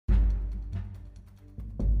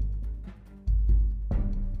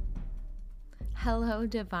Hello,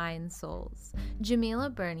 divine souls. Jamila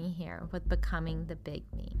Burney here with Becoming the Big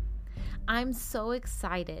Me. I'm so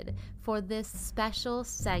excited for this special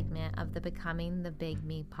segment of the Becoming the Big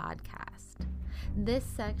Me podcast. This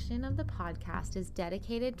section of the podcast is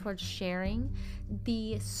dedicated towards sharing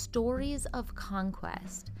the stories of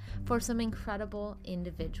conquest for some incredible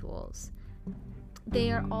individuals.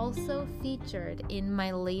 They are also featured in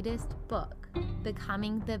my latest book,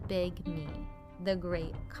 Becoming the Big Me, The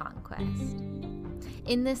Great Conquest.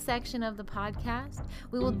 In this section of the podcast,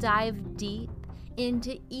 we will dive deep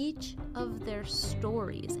into each of their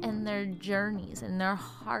stories and their journeys and their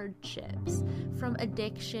hardships, from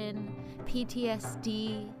addiction,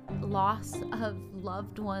 PTSD, loss of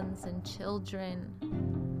loved ones and children.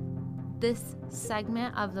 This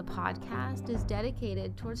segment of the podcast is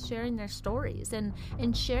dedicated towards sharing their stories and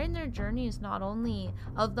sharing their journeys, not only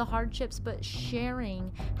of the hardships, but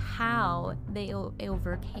sharing how they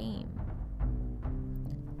overcame.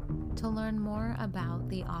 To learn more about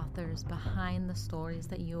the authors behind the stories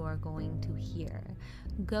that you are going to hear,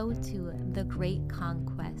 go to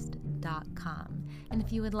thegreatconquest.com. And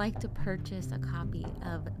if you would like to purchase a copy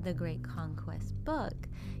of The Great Conquest book,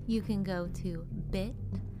 you can go to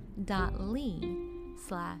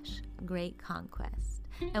bit.ly/greatconquest.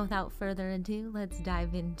 And without further ado, let's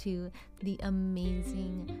dive into the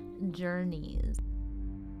amazing journeys.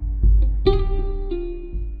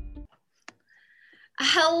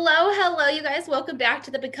 Hello, you guys. Welcome back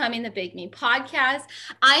to the Becoming the Big Me podcast.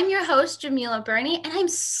 I'm your host, Jamila Burney, and I'm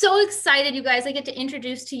so excited, you guys. I get to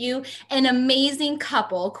introduce to you an amazing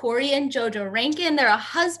couple, Cory and JoJo Rankin. They're a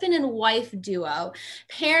husband and wife duo,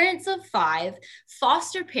 parents of 5,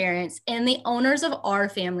 foster parents, and the owners of Our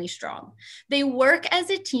Family Strong. They work as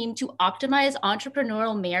a team to optimize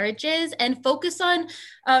entrepreneurial marriages and focus on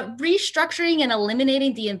restructuring and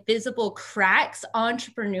eliminating the invisible cracks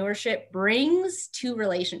entrepreneurship brings to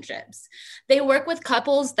relationships. They work with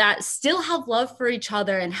couples that still have love for each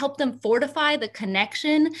other and help them fortify the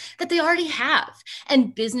connection that they already have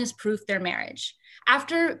and business-proof their marriage.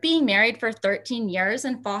 After being married for 13 years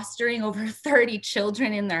and fostering over 30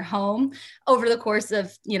 children in their home over the course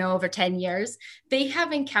of, over 10 years, they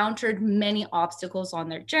have encountered many obstacles on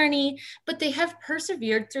their journey, but they have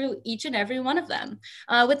persevered through each and every one of them.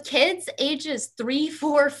 With kids ages 3,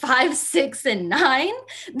 4, 5, 6, and 9,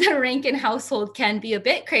 the Rankin household can be a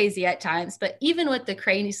bit crazy at times, but even with the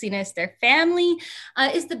craziness, their family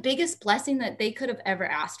is the biggest blessing that they could have ever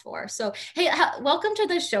asked for. So, hey, welcome to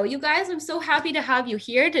the show, you guys. I'm so happy to have you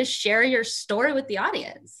here to share your story with the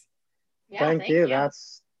audience. Thank you.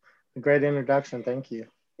 That's a great introduction. Thank you.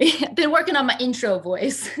 Been working on my intro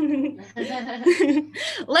voice. Let's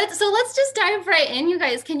just dive right in, you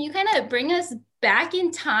guys. Can you kind of bring us back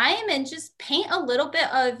in time and just paint a little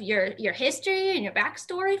bit of your history and your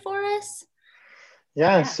backstory for us?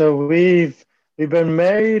 Yeah. So we've been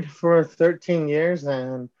married for 13 years,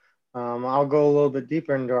 and I'll go a little bit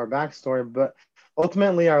deeper into our backstory, but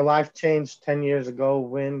ultimately our life changed 10 years ago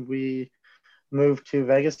when we moved to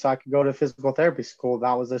Vegas so I could go to physical therapy school.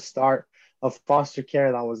 That was the start of foster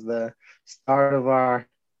care. That was the start of our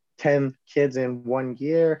 10 kids in 1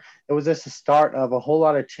 year. It was just the start of a whole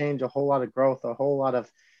lot of change, a whole lot of growth, a whole lot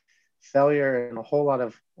of failure, and a whole lot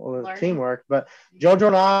of teamwork. But JoJo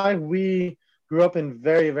and I, we grew up in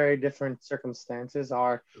very, very different circumstances.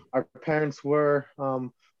 Our parents were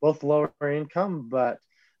both lower income, but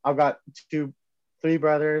I've got two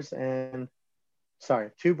brothers and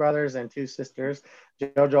 2 sisters.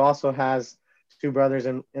 JoJo also has 2 brothers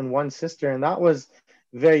and 1 sister. And that was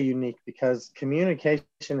very unique because communication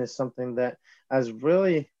is something that has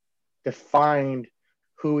really defined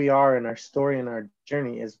who we are in our story and our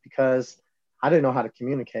journey, is because I didn't know how to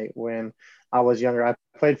communicate when I was younger. I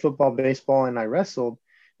played football, baseball, and I wrestled.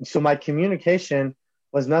 And so my communication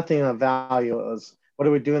was nothing of value. It was, what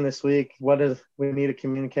are we doing this week? What is we need to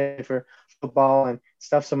communicate for football and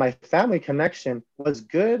stuff. So my family connection was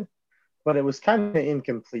good, but it was kind of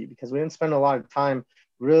incomplete because we didn't spend a lot of time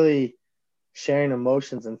really sharing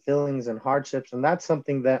emotions and feelings and hardships. And that's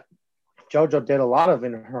something that JoJo did a lot of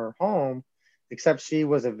in her home, except she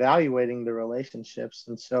was evaluating the relationships.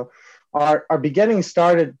 And so our beginning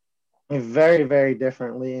started very, very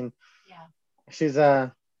differently. And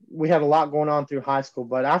we had a lot going on through high school,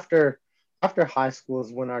 but after high school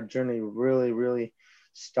is when our journey really, really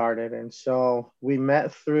started. And so we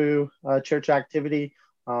met through a church activity.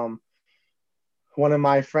 One of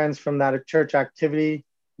my friends from that church activity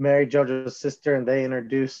married JoJo's sister, and they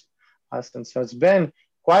introduced us. And so it's been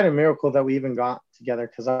quite a miracle that we even got together,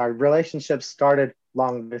 because our relationship started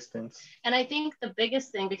long distance. And I think the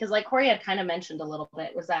biggest thing, because like Cory had kind of mentioned a little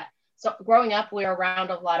bit, was that so growing up, we were around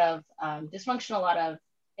a lot of dysfunction, a lot of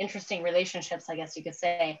interesting relationships, I guess you could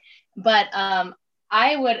say. But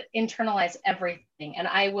I would internalize everything, and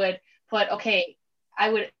I would put, okay, I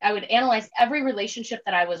would analyze every relationship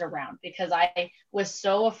that I was around because I was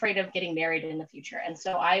so afraid of getting married in the future. And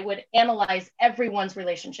so I would analyze everyone's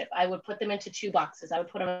relationship. I would put them into two boxes. I would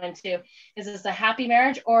put them into, is this a happy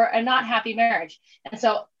marriage or a not happy marriage? And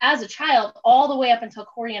so as a child, all the way up until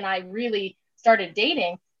Cory and I really started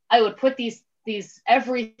dating, I would put these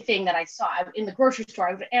everything that I saw in the grocery store.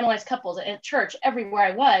 I would analyze couples at church, everywhere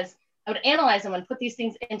I was. I would analyze them and put these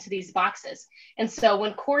things into these boxes. And so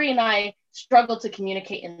when Cory and I struggled to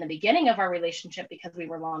communicate in the beginning of our relationship because we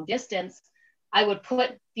were long distance, I would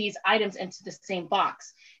put these items into the same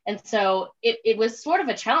box. And so it was sort of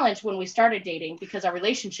a challenge when we started dating because our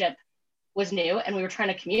relationship was new and we were trying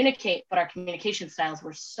to communicate, but our communication styles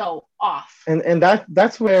were so off. And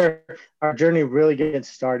that's where our journey really gets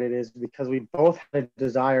started, is because we both had a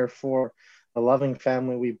desire for a loving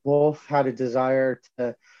family. We both had a desire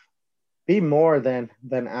to be more than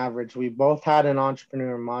average. We both had an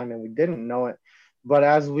entrepreneur mind and we didn't know it. But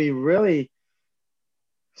as we really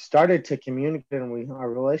started to communicate and our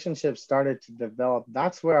relationship started to develop,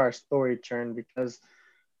 that's where our story turned, because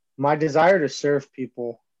my desire to serve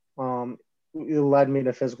people it led me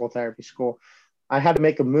to physical therapy school. I had to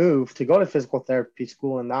make a move to go to physical therapy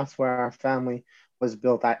school, and that's where our family was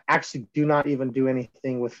built. I actually do not even do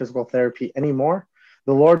anything with physical therapy anymore.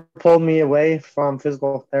 The Lord pulled me away from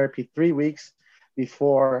physical therapy 3 weeks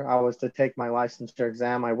before I was to take my licensure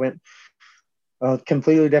exam. I went a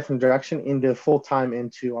completely different direction into full-time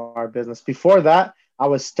into our business. Before that, I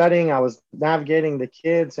was studying, I was navigating the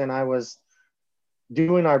kids, and I was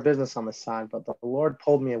doing our business on the side. But the Lord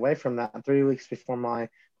pulled me away from that 3 weeks before my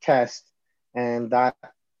test. And now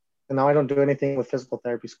I don't do anything with physical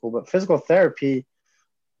therapy school, but physical therapy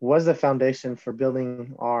was the foundation for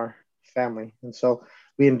building our family. And so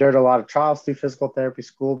we endured a lot of trials through physical therapy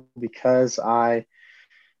school because I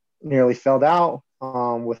nearly failed out.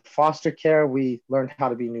 With foster care, we learned how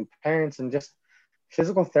to be new parents, and just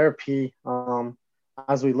physical therapy,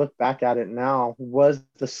 as we look back at it now, was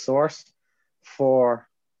the source for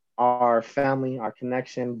our family, our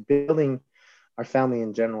connection, building our family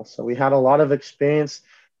in general. So we had a lot of experience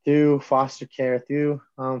through foster care, through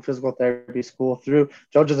physical therapy school, through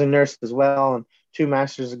JoJo's a nurse as well, and 2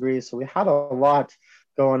 master's degrees. So we had a lot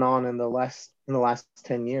going on in the last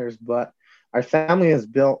 10 years, but our family is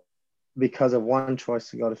built because of one choice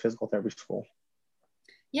to go to physical therapy school.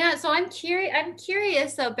 Yeah, so I'm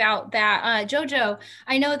curious about that. JoJo,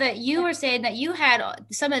 I know that you were saying that you had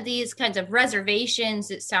some of these kinds of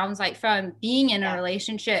reservations, it sounds like, from being in a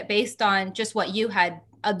relationship based on just what you had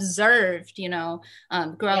observed,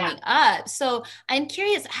 growing up. So I'm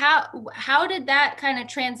curious, how did that kind of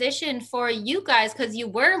transition for you guys? Because you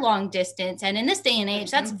were long distance, and in this day and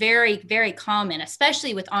age, that's very, very common,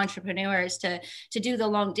 especially with entrepreneurs to do the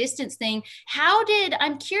long distance thing.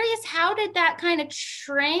 I'm curious, how did that kind of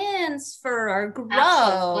transfer or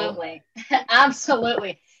grow?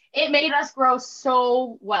 Absolutely. It made us grow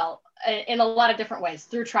so well in a lot of different ways,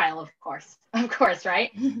 through trial, of course,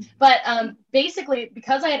 right? But basically,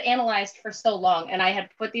 because I had analyzed for so long and I had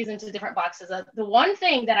put these into different boxes, the one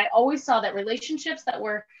thing that I always saw, that relationships that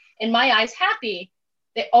were, in my eyes, happy,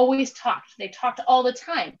 they always talked. They talked all the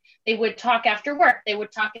time. They would talk after work. They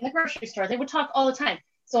would talk in the grocery store. They would talk all the time.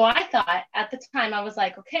 So I thought at the time, I was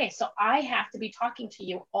like, okay, so I have to be talking to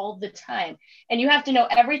you all the time, and you have to know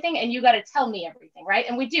everything, and you got to tell me everything, right?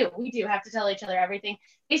 And we do have to tell each other everything.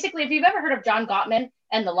 Basically, if you've ever heard of John Gottman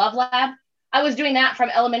and the Love Lab, I was doing that from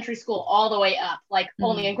elementary school all the way up, like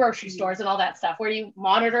only in grocery stores and all that stuff, where you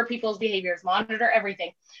monitor people's behaviors, monitor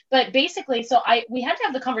everything. But basically, we had to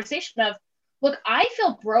have the conversation of, look, I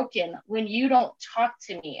feel broken when you don't talk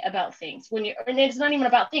to me about things. And it's not even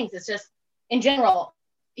about things. It's just in general.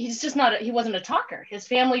 He wasn't a talker. His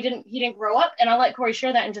family he didn't grow up, and I'll let Cory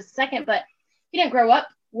share that in just a second, but he didn't grow up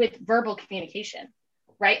with verbal communication,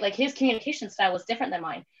 right? Like, his communication style was different than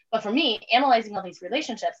mine. But for me, analyzing all these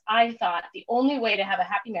relationships, I thought the only way to have a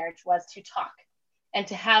happy marriage was to talk and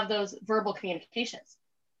to have those verbal communications.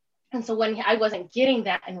 And so when I wasn't getting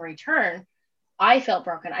that in return, I felt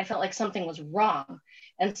broken. I felt like something was wrong.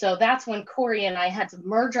 And so that's when Cory and I had to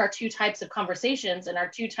merge our 2 types of conversations and our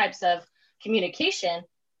 2 types of communication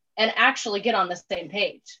and actually get on the same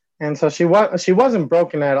page. And so she wasn't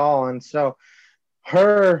broken at all. And so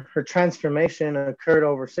her transformation occurred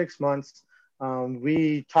over 6 months.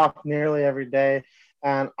 We talked nearly every day,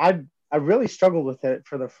 and I really struggled with it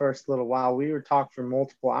for the first little while. We would talk for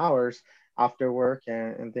multiple hours after work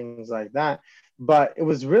and things like that. But it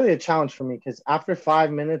was really a challenge for me because after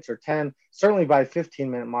 5 minutes or 10, certainly by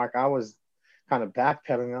 15-minute mark, I was kind of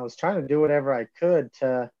backpedaling. I was trying to do whatever I could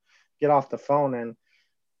to get off the phone. And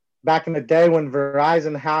back in the day when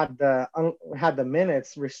Verizon had the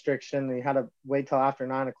minutes restriction, you had to wait till after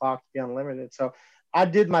 9 o'clock to be unlimited. So I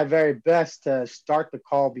did my very best to start the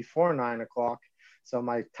call before 9 o'clock, so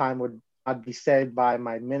my I'd be saved by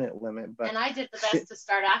my minute limit. And I did the best to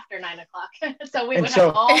start after 9 o'clock, so we would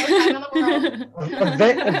have all the time in the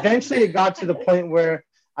world. Eventually, it got to the point where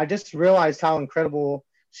I just realized how incredible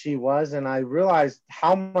she was, and I realized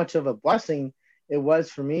how much of a blessing it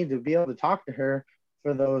was for me to be able to talk to her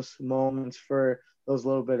for those moments, for those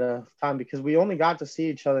little bit of time, because we only got to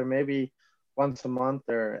see each other maybe once a month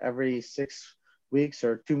or every 6 weeks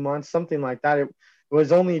or 2 months, something like that. It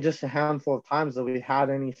was only just a handful of times that we had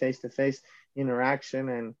any face-to-face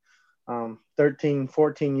interaction. And 13,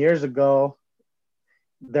 14 years ago,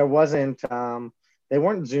 there wasn't, they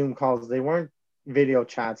weren't Zoom calls. They weren't video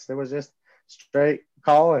chats. There was just straight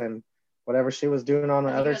call and whatever she was doing on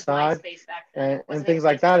the other side and things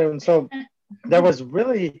like that. And so there was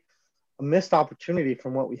really a missed opportunity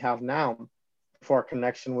from what we have now for our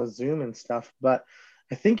connection with Zoom and stuff. But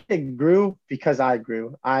I think it grew because I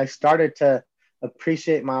grew. I started to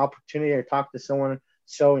appreciate my opportunity to talk to someone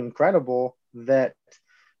so incredible that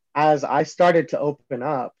as I started to open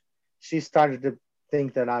up, she started to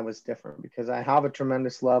think that I was different, because I have a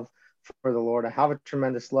tremendous love for the Lord. I have a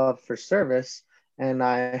tremendous love for service, and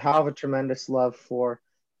I have a tremendous love for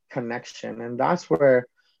connection. And that's where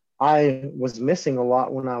I was missing a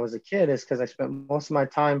lot when I was a kid, is because I spent most of my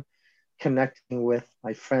time connecting with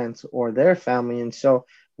my friends or their family. And so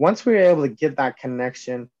once we were able to get that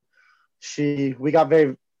connection, we got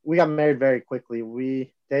married very quickly.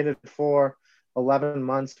 We dated for 11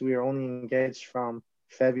 months. We were only engaged from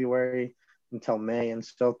February until May. And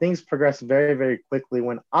so things progressed very, very quickly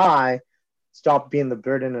when I stopped being the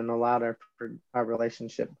burden and allowed our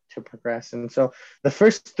relationship to progress. And so the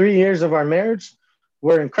first 3 years of our marriage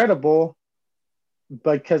were incredible,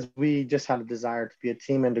 because we just had a desire to be a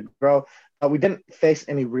team and to grow. But we didn't face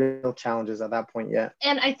any real challenges at that point yet.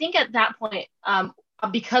 And I think at that point,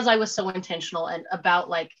 because I was so intentional and about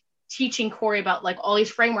like teaching Cory about like all these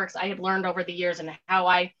frameworks I had learned over the years, and how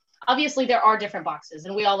obviously there are different boxes,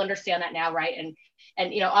 and we all understand that now, right? And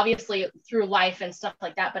obviously through life and stuff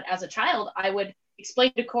like that. But as a child, I would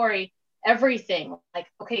explain to Cory everything. Like,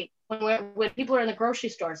 okay, when people are in the grocery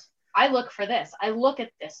stores, I look for this. I look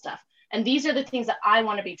at this stuff. And these are the things that I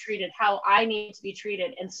want to be treated, how I need to be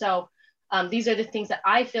treated. And so these are the things that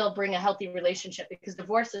I feel bring a healthy relationship, because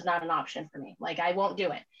divorce is not an option for me. Like, I won't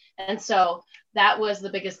do it. And so that was the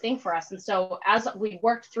biggest thing for us. And so as we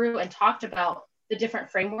worked through and talked about the different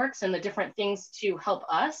frameworks and the different things to help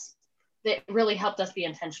us, that really helped us be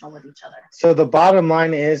intentional with each other. So the bottom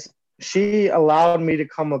line is, she allowed me to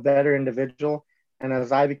become a better individual. And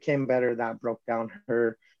as I became better, that broke down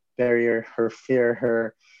her barrier, her fear,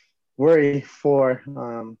 her worry for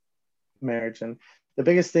marriage. And the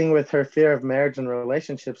biggest thing with her fear of marriage and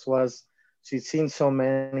relationships was she'd seen so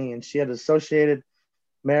many, and she had associated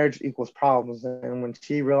marriage equals problems. And when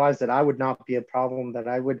she realized that I would not be a problem, that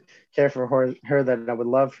I would care for her, that I would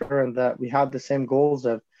love her, and that we had the same goals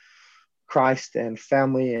of Christ and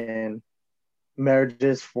family and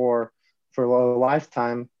marriages for a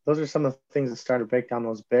lifetime, those are some of the things that started to break down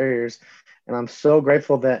those barriers. And I'm so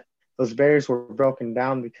grateful that those barriers were broken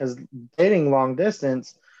down, because dating long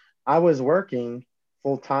distance, I was working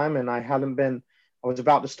full time, and I was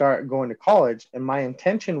about to start going to college. And my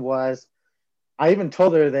intention was, I even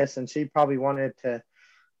told her this, and she probably wanted to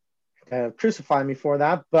crucify me for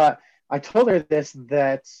that. But I told her this,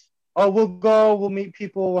 that, we'll meet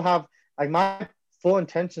people, we'll have, like, my full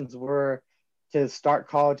intentions were to start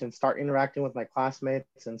college and start interacting with my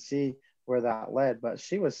classmates and see where that led. But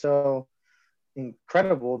she was so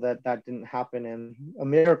incredible that didn't happen, and a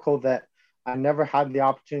miracle that I never had the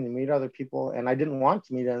opportunity to meet other people, and I didn't want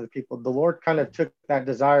to meet other people. The Lord kind of took that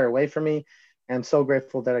desire away from me, and I'm so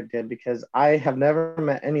grateful that I did, because I have never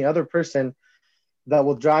met any other person that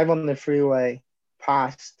will drive on the freeway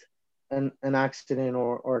past an accident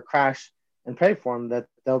or a crash and pray for them, that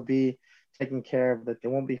they'll be taken care of, that they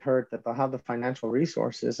won't be hurt, that they'll have the financial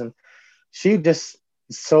resources. And she just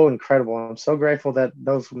is so incredible. I'm so grateful that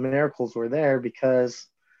those miracles were there, because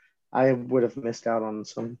I would have missed out on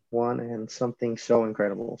someone and something so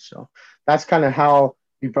incredible. So that's kind of how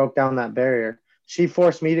we broke down that barrier. She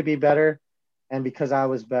forced me to be better, and because I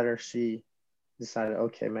was better, she decided,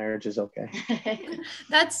 okay, marriage is okay.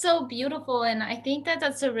 That's so beautiful. And I think that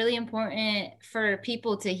that's a really important for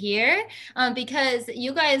people to hear, because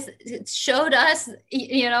you guys showed us,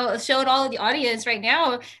 showed all of the audience right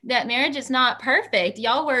now that marriage is not perfect.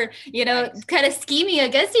 Y'all were, Right. kind of scheming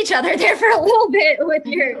against each other there for a little bit with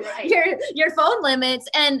your Right. your phone limits,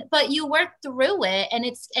 but you worked through it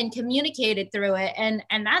and communicated through it.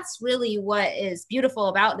 And that's really what is beautiful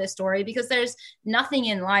about this story, because there's nothing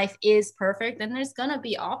in life is perfect, and there's gonna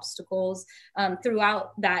be obstacles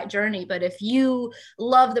throughout that journey. But if you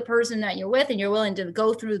love the person that you're with and you're willing to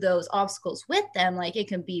go through those obstacles with them, like, it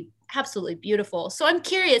can be absolutely beautiful. So I'm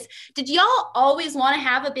curious, did y'all always want to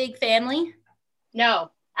have a big family? No,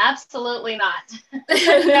 absolutely not.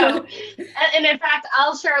 No. And in fact,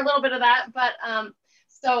 I'll share a little bit of that. But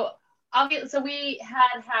so obviously, so we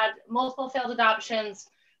had multiple failed adoptions.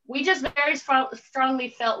 We just very strongly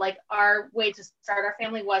felt like our way to start our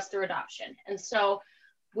family was through adoption. And so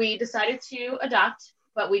we decided to adopt,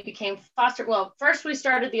 but we became foster. Well, first we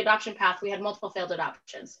started the adoption path. We had multiple failed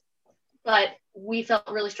adoptions, but we felt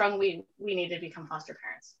really strong we needed to become foster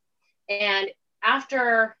parents. And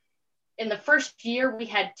in the first year, we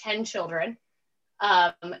had 10 children.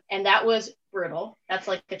 And that was brutal. That's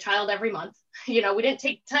like a child every month. We didn't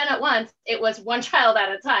take 10 at once. It was one child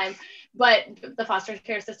at a time. But the foster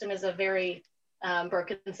care system is a very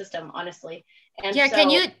broken system, honestly. And yeah, so,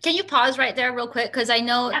 can you pause right there real quick? Because I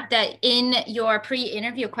know that in your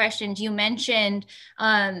pre-interview questions, you mentioned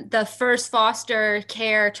the first foster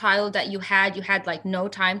care child that you had like no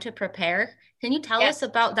time to prepare. Can you tell us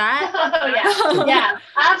about that? Oh, yeah,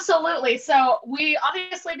 absolutely. So we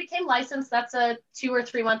obviously became licensed. That's a 2 or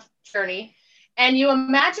 3 month journey. And you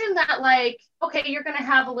imagine that, like, okay, you're going to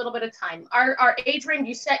have a little bit of time. Our age range,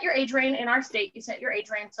 you set your age range in our state, you set your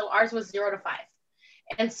age range. So ours was 0 to 5.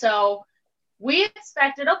 And so we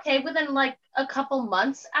expected, okay, within like a couple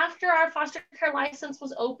months after our foster care license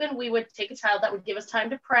was open, we would take a child that would give us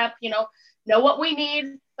time to prep, know what we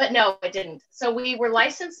need. But no, it didn't. So we were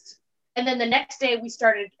licensed. And then the next day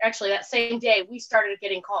that same day, we started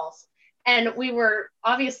getting calls. And we were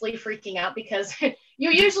obviously freaking out because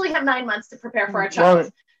you usually have 9 months to prepare for a child. Well,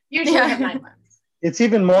 usually have 9 months. It's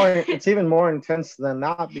even more intense than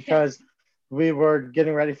that, because we were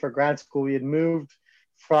getting ready for grad school. We had moved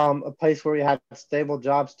from a place where we had stable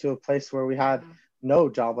jobs to a place where we had no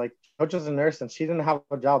job. Like, JoJo's a nurse, and she didn't have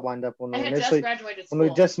a job lined up when we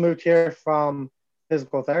just moved here from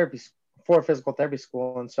physical therapy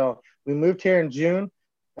school. And so we moved here in June,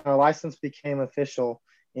 and our license became official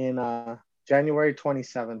in January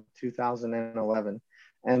 27th, 2011.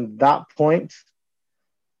 And that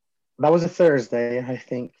was a Thursday, I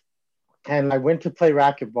think. And I went to play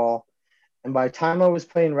racquetball. And by the time I was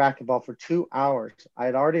playing racquetball for 2 hours, I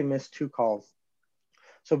had already missed 2 calls.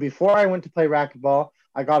 So before I went to play racquetball,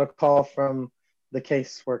 I got a call from the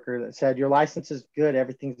caseworker that said, your license is good,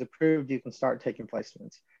 everything's approved, you can start taking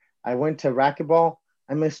placements. I went to racquetball,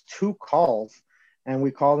 I missed 2 calls, and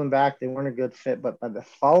we called them back. They weren't a good fit. But by the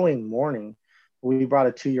following morning, we brought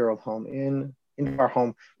a 2-year-old home into our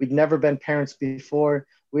home. We'd never been parents before.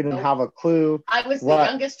 We didn't have a clue. I was the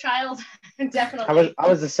youngest child, definitely. I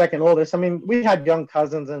was the second oldest. I mean, we had young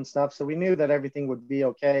cousins and stuff, so we knew that everything would be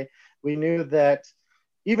okay. We knew that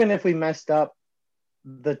even if we messed up,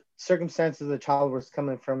 the circumstances the child was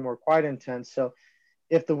coming from were quite intense. So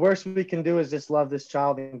if the worst we can do is just love this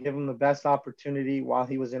child and give him the best opportunity while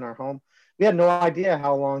he was in our home, we had no idea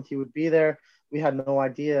how long he would be there. We had no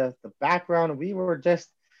idea the background. We were just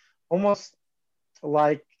almost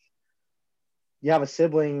like you have a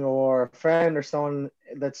sibling or a friend or someone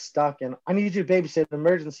that's stuck and I need you to babysit an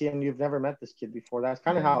emergency and you've never met this kid before. That's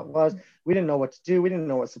kind of how it was. We didn't know what to do. We didn't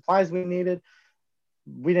know what supplies we needed.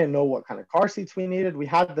 We didn't know what kind of car seats we needed. We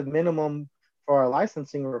had the minimum for our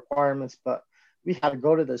licensing requirements, but we had to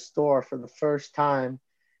go to the store for the first time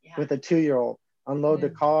with a 2-year-old, unload the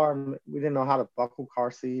car. We didn't know how to buckle car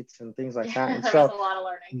seats and things like that. And so was a lot of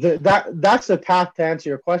learning. That's the path to answer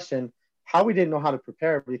your question, how we didn't know how to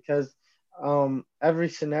prepare, because every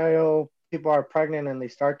scenario, people are pregnant and they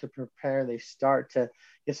start to prepare. They start to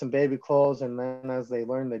get some baby clothes. And then as they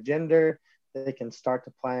learn the gender, they can start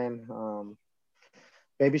to plan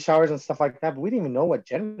baby showers and stuff like that. But we didn't even know what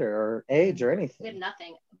gender or age or anything. We had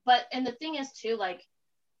nothing. And the thing is too, like,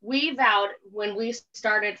 we vowed when we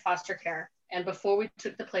started foster care and before we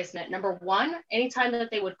took the placement, number one, anytime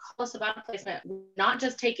that they would call us about a placement, not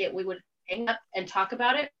just take it, we would hang up and talk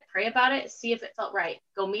about it, pray about it, see if it felt right,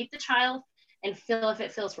 go meet the child and feel if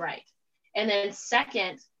it feels right. And then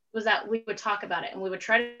second was that we would talk about it and we would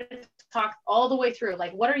try to talk all the way through,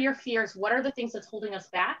 like, what are your fears? What are the things that's holding us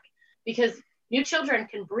back? Because new children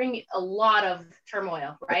can bring a lot of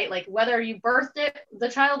turmoil, right? Like whether you birthed the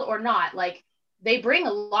child or not, like they bring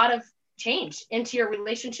a lot of change into your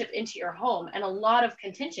relationship, into your home, and a lot of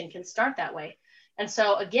contention can start that way. And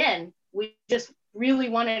so again, we just really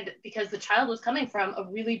wanted, because the child was coming from a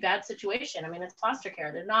really bad situation. I mean, it's foster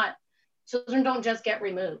care. Children don't just get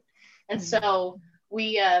removed. And so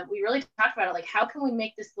we really talked about it, like, how can we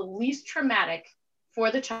make this the least traumatic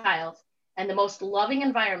for the child and the most loving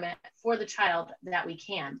environment for the child that we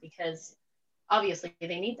can, because obviously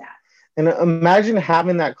they need that. And imagine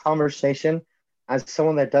having that conversation as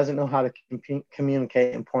someone that doesn't know how to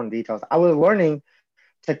communicate important details. I was learning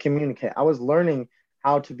to communicate. I was learning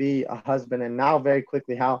how to be a husband, and now very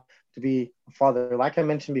quickly how to be a father. Like I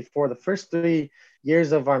mentioned before, the first 3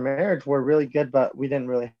 years of our marriage were really good, but we didn't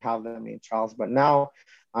really have that many trials. But now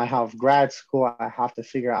I have grad school. I have to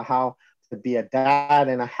figure out how to be a dad,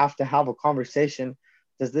 and I have to have a conversation.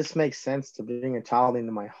 Does this make sense to bring a child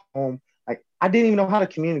into my home? Like, I didn't even know how to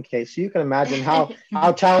communicate. So you can imagine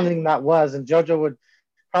how challenging that was. And JoJo would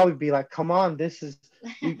probably be like, come on, this is,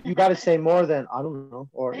 you got to say more than, I don't know,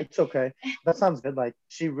 or it's okay. That sounds good. Like,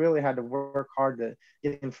 she really had to work hard to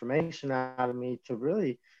get information out of me to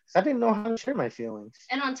really, because I didn't know how to share my feelings.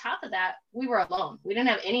 And on top of that, we were alone. We didn't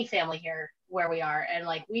have any family here where we are. And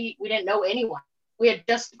like, we didn't know anyone.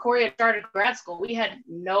 Cory had started grad school. We had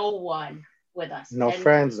no one with us. No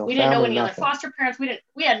friends, no family. We didn't know any other foster parents.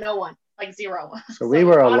 We had no one, like zero. So we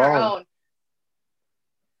were on alone. our own.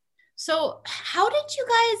 So how did you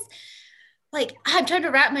guys, like, I'm trying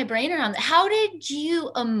to wrap my brain around that. How did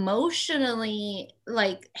you emotionally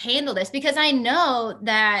like handle this? Because I know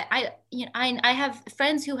that I have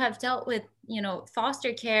friends who have dealt with,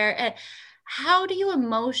 foster care. And how do you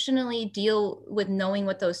emotionally deal with knowing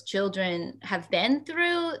what those children have been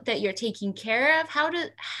through, that you're taking care of?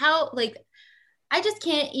 I just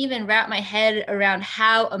can't even wrap my head around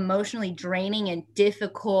how emotionally draining and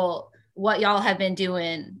difficult what y'all have been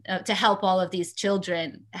doing to help all of these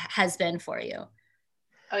children has been for you.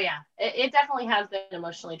 Oh yeah, it definitely has been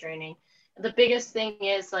emotionally draining. The biggest thing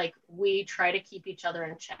is, like, we try to keep each other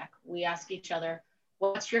in check. We ask each other,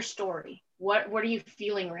 what's your story? What are you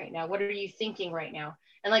feeling right now? What are you thinking right now?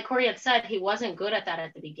 And like Cory had said, he wasn't good at that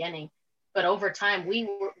at the beginning, but over time we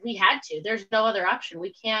had to. There's no other option.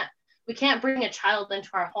 We can't bring a child into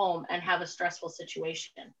our home and have a stressful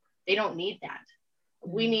situation. They don't need that.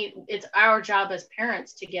 It's our job as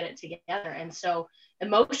parents to get it together. And so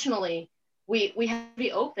emotionally, we have to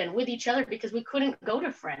be open with each other, because we couldn't go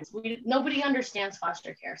to friends. Nobody understands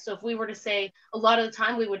foster care. So if we were to say, a lot of the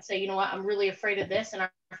time we would say, you know what, I'm really afraid of this. And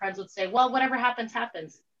our friends would say, well, whatever happens,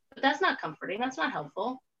 happens. But that's not comforting. That's not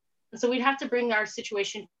helpful. And so we'd have to bring our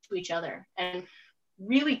situation to each other and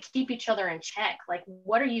really keep each other in check. Like,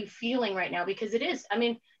 what are you feeling right now? Because it is, I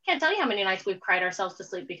mean, can't tell you how many nights we've cried ourselves to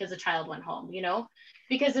sleep because a child went home,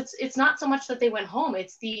 because it's not so much that they went home,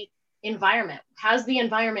 it's the environment. Has the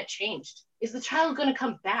environment changed? Is the child going to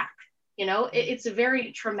come back? It's a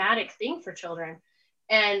very traumatic thing for children.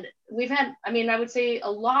 And we've had, I would say a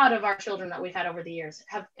lot of our children that we've had over the years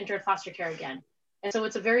have entered foster care again. And so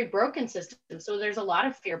it's a very broken system. So there's a lot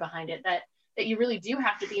of fear behind it that you really do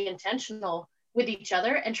have to be intentional with each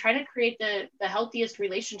other and try to create the healthiest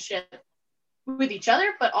relationship with each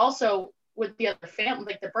other, but also with the other family,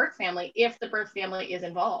 like the birth family, if the birth family is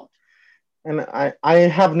involved. And I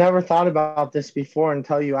have never thought about this before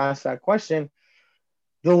until you asked that question.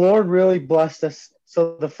 The Lord really blessed us.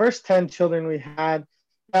 So the first 10 children we had,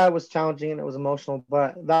 that was challenging and it was emotional,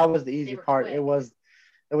 but that was the easy part. Quick. It was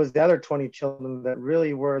the other 20 children that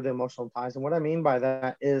really were the emotional ties. And what I mean by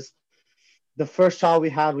that is, the first child we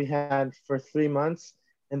had for 3 months,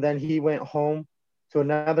 and then he went to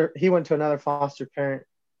another foster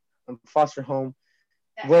home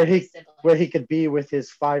where he could be with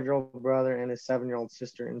his 5-year-old brother and his 7-year-old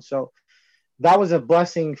sister. And so that was a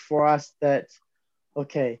blessing for us that,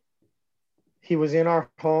 okay, he was in our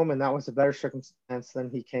home and that was a better circumstance than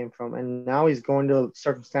he came from. And now he's going to a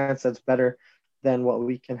circumstance that's better than what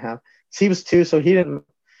we can have. He was 2, so he didn't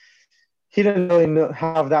really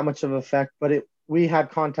have that much of an effect, but we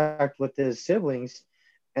had contact with his siblings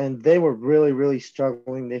and they were really, really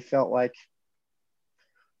struggling. They felt like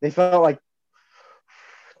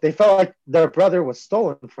their brother was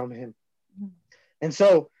stolen from him. And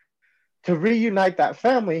so to reunite that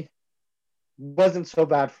family wasn't so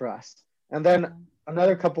bad for us. And then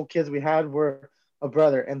another couple kids we had were a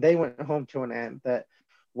brother, and they went home to an aunt that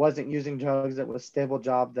wasn't using drugs, that was a stable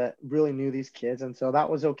job, that really knew these kids. And so that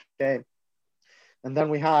was okay. And then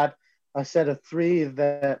we had a set of 3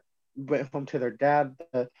 that went home to their dad.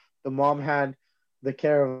 The mom had the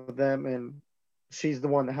care of them, and she's the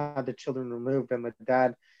one that had the children removed, and the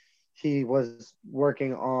dad, he was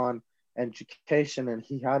working on education and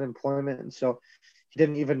he had employment, and so he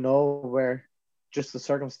didn't even know where, just the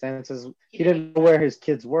circumstances, he didn't know where his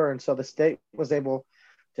kids were, and so the state was able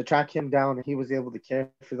to track him down, and he was able to care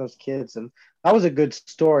for those kids, and that was a good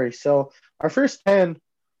story. So our first 10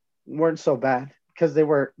 weren't so bad because they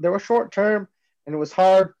were short term and it was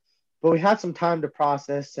hard, but we had some time to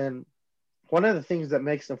process. And one of the things that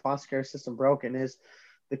makes the foster care system broken is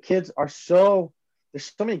the kids are there's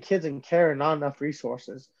so many kids in care and not enough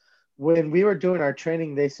resources. When we were doing our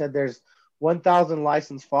training, they said there's 1,000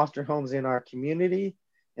 licensed foster homes in our community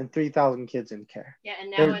and 3,000 kids in care. Yeah,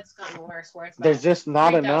 and now it's gotten worse, where it's there's just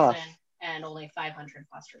not enough, and only 500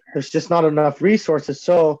 foster care. There's just not enough resources.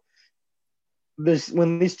 So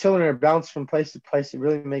when these children are bounced from place to place, it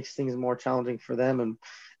really makes things more challenging for them and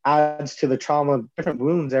adds to the trauma, different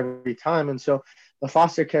wounds every time. And so the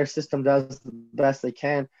foster care system does the best they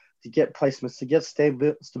can to get placements, to get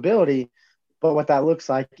stability. But what that looks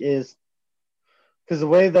like is, because the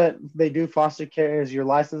way that they do foster care is you're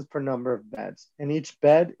licensed per number of beds, and each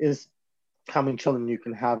bed is how many children you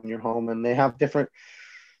can have in your home, and they have different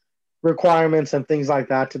requirements and things like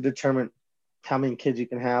that to determine how many kids you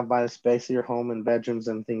can have by the space of your home and bedrooms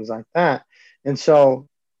and things like that. And so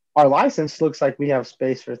our license looks like we have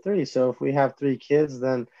space for 3. So if we have 3 kids,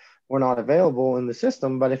 then we're not available in the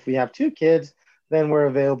system. But if we have 2 kids, then we're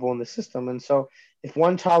available in the system. And so if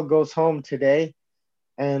one child goes home today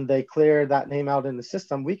and they clear that name out in the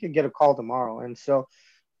system, we could get a call tomorrow. And so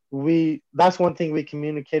that's one thing we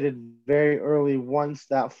communicated very early once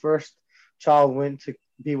that first child went to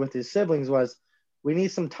be with his siblings was, we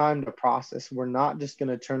need some time to process. We're not just going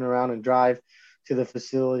to turn around and drive to the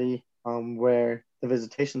facility where the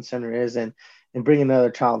visitation center is and bring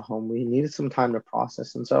another child home. We needed some time to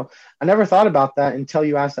process. And so I never thought about that until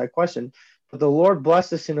you asked that question. But the Lord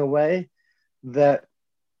blessed us in a way that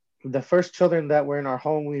the first children that were in our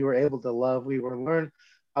home, we were able to love. We were learn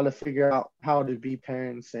how to figure out how to be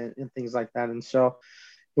parents and things like that. And so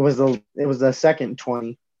it was the second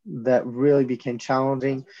 20 that really became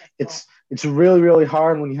challenging. It's really, really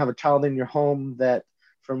hard when you have a child in your home that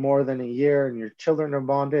for more than a year and your children are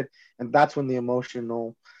bonded, and that's when the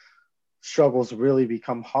emotional struggles really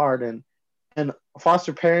become hard. And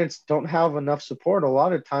foster parents don't have enough support a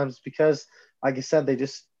lot of times because, like I said, they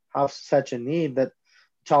just have such a need that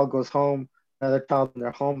the child goes home, another child in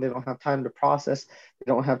their home, they don't have time to process, they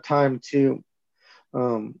don't have time to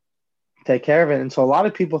take care of it. And so a lot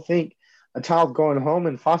of people think a child going home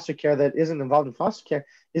in foster care that isn't involved in foster care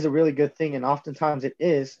is a really good thing. And oftentimes it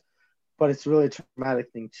is, but it's really a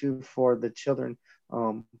traumatic thing too for the children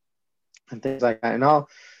and things like that. And I'll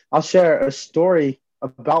share a story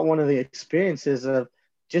about one of the experiences of,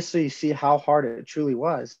 just so you see how hard it truly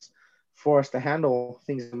was for us to handle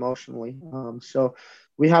things emotionally. So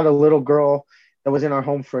we had a little girl that was in our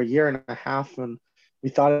home for a year and a half, and we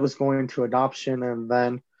thought it was going to adoption. And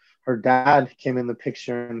then her dad came in the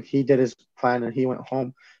picture and he did his plan and he went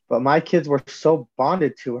home. But my kids were so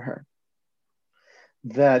bonded to her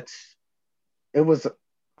that it was a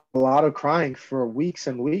lot of crying for weeks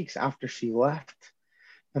and weeks after she left.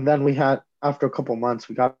 And then after a couple months,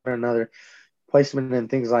 we got her another placement and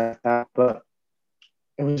things like that. But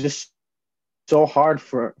it was just so hard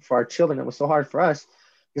for our children. It was so hard for us,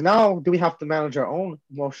 because now do we have to manage our own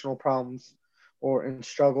emotional problems or in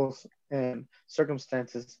struggles and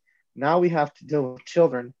circumstances. Now we have to deal with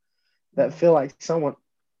children that feel like someone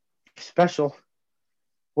special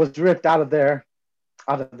was ripped out of their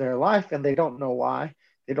life, and they don't know why.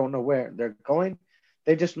 They don't know where they're going.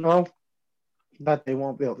 They just know that they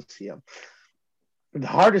won't be able to see them. The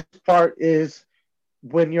hardest part is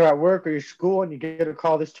when you're at work or your school and you get a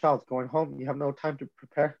call, this child's going home, you have no time to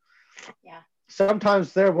prepare. Yeah.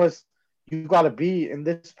 Sometimes you got to be in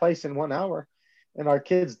this place in 1 hour, and our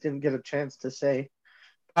kids didn't get a chance to say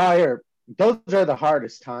bye. Or those are the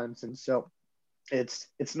hardest times. And so it's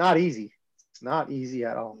not easy. It's not easy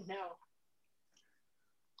at all. No.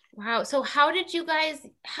 Wow. So how did you guys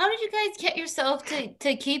get yourself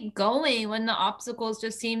to keep going when the obstacles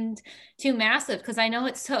just seemed too massive? Because I know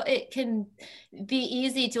it can be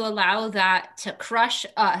easy to allow that to crush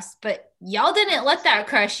us, but y'all didn't let that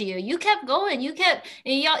crush you. You kept going. You're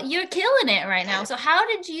killing it right now. So how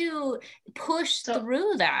did you push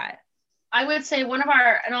through that? I would say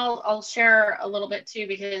and I'll share a little bit too,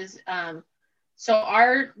 because so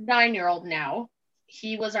our 9-year-old now,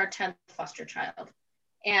 he was our 10th foster child.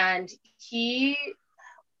 And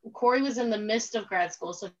Cory was in the midst of grad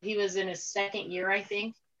school, so he was in his second year, I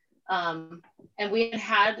think. And we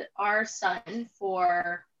had our son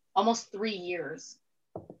for almost 3 years.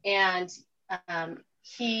 And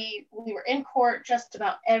we were in court just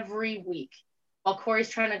about every week while Cory's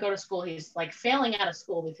trying to go to school. He's like failing out of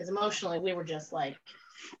school because emotionally we were just like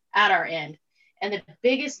at our end. And the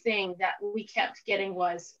biggest thing that we kept getting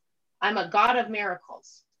was, I'm a God of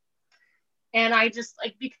miracles. And I just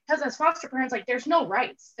like, because as foster parents, like there's no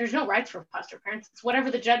rights. There's no rights for foster parents. It's whatever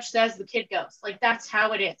the judge says, the kid goes. Like that's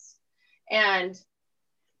how it is. And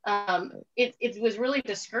it was really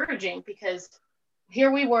discouraging because here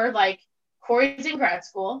we were, like, Cory's in grad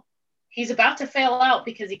school. He's about to fail out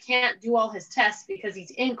because he can't do all his tests because he's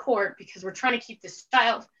in court, because we're trying to keep this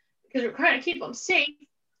child, because we're trying to keep him safe.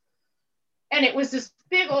 And it was this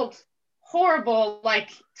big old horrible like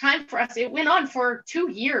time for us. It went on for 2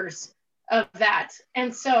 years of that.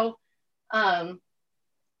 And so our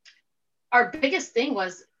biggest thing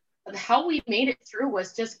was how we made it through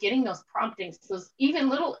was just getting those promptings, those even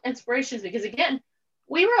little inspirations, because again,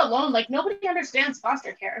 we were alone. Like nobody understands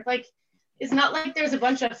foster care. Like it's not like there's a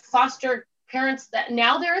bunch of foster parents that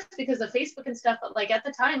now there is because of Facebook and stuff, but like at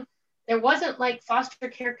the time there wasn't like foster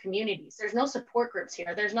care communities. There's no support groups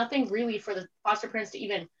here. There's nothing really for the foster parents to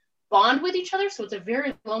even bond with each other. So it's a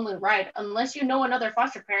very lonely ride. Unless you know another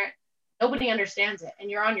foster parent, nobody understands it and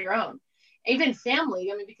you're on your own. Even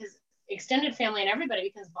family, I mean, because extended family and everybody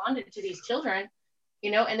becomes bonded to these children,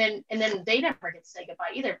 you know, and then they never get to say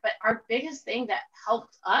goodbye either. But our biggest thing that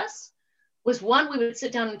helped us was, one, we would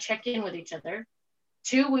sit down and check in with each other.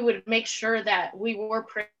 2, we would make sure that we were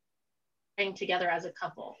praying together as a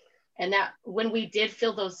couple. And that when we did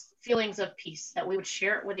feel those feelings of peace, that we would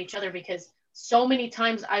share it with each other, because so many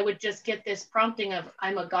times I would just get this prompting of,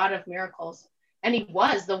 I'm a God of miracles. And he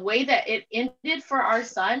was. The way that it ended for our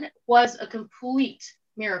son was a complete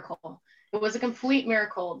miracle. It was a complete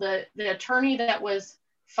miracle. The attorney that was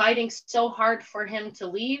fighting so hard for him to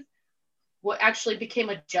leave actually became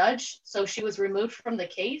a judge. So she was removed from the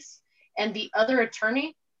case. And the other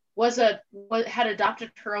attorney had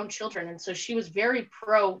adopted her own children. And so she was very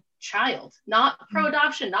pro-child, not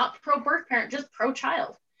pro-adoption, not pro-birth parent, just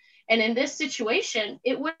pro-child. And in this situation,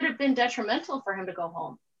 it would have been detrimental for him to go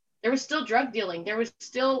home. There was still drug dealing. There was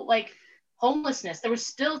still like homelessness. There was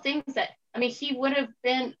still things that, I mean, he would have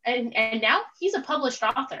been, and now he's a published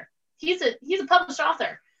author. He's a published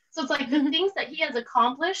author. So it's like the things that he has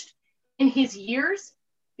accomplished in his years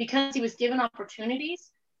because he was given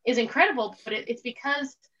opportunities is incredible. But it's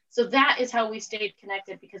because, so that is how we stayed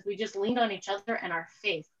connected, because we just leaned on each other and our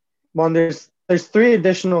faith. Well, there's 3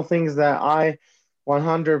 additional things that I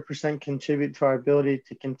 100% contribute to our ability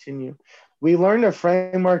to continue. We learned a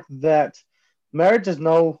framework that marriage is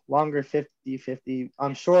no longer 50-50.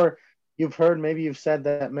 I'm sure you've heard, maybe you've said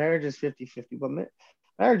that marriage is 50-50, but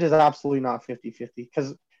marriage is absolutely not 50-50,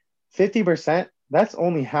 because 50%, that's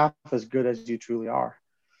only half as good as you truly are.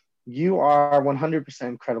 You are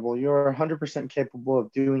 100% credible. You're 100% capable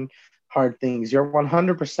of doing hard things. You're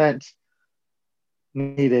 100%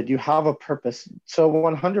 needed. You have a purpose. So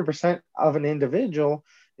 100% of an individual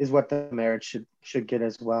is what the marriage should get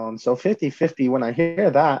as well. And so 50-50, when I hear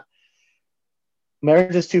that,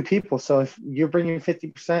 marriage is 2 people. So if you're bringing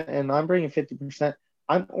 50% and I'm bringing 50%,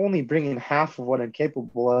 I'm only bringing half of what I'm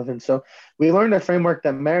capable of. And so we learned a framework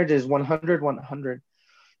that marriage is 100-100.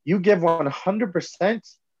 You give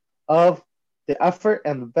 100% of the effort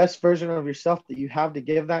and the best version of yourself that you have to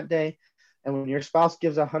give that day. And when your spouse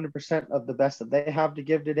gives 100% of the best that they have to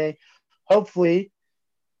give today, hopefully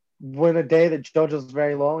when a day that JoJo's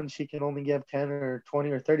very low and she can only give 10 or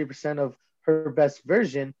 20 or 30% of her best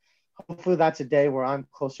version, hopefully that's a day where I'm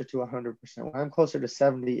closer to 100%, where I'm closer to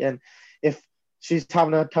 70. And if she's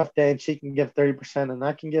having a tough day and she can give 30% and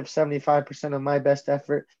I can give 75% of my best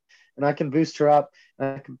effort, and I can boost her up,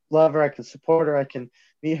 and I can love her, I can support her, I can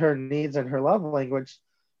meet her needs and her love language,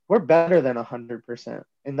 we're better than 100%.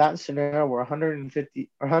 In that scenario, we're 150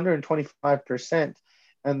 or 125%,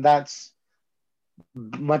 and that's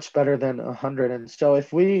much better than 100. And so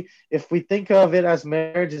if we think of it as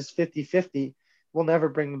marriage is 50-50, we'll never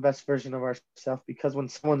bring the best version of ourselves, because when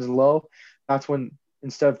someone's low, that's when,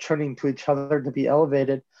 instead of turning to each other to be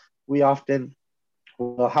elevated, we often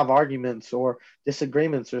will have arguments or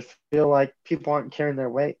disagreements or feel like people aren't carrying their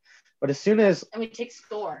weight. But as soon as we take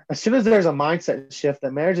score, as soon as there's a mindset shift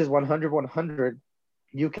that marriage is 100-100,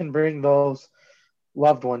 you can bring those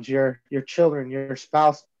loved ones, your children, your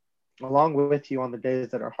spouse, along with you on the days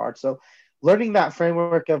that are hard. So learning that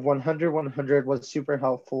framework of 100-100 was super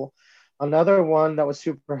helpful. Another one that was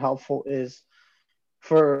super helpful is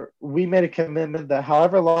we made a commitment that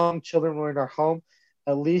however long children were in our home,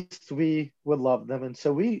 at least we would love them. And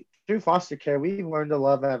so through foster care, we learned to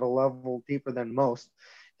love at a level deeper than most.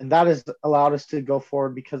 And that has allowed us to go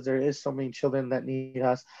forward, because there is so many children that need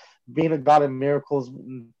us. being a God of miracles,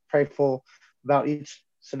 and prayerful about each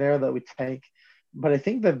scenario that we take. But I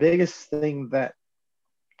think the biggest thing that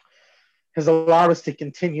has allowed us to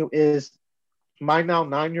continue is my now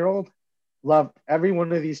 9-year-old loved every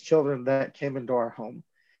one of these children that came into our home.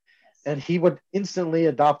 And he would instantly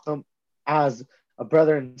adopt them as a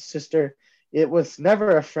brother and sister. It was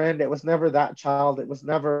never a friend. It was never that child. It was,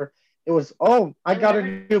 oh, I got a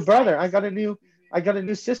new brother. I got a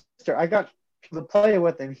new sister. I got to play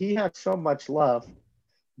with. And he had so much love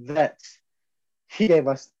that he gave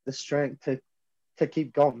us the strength to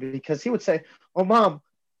keep going, because he would say, oh, Mom,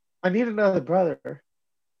 I need another brother.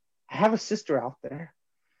 I have a sister out there.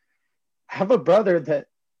 I have a brother that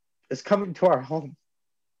is coming to our home.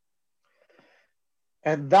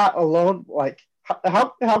 And that alone, like,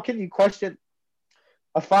 how can you question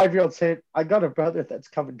a 5-year-old saying, I got a brother that's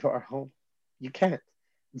coming to our home? You can't.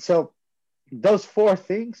 And so those 4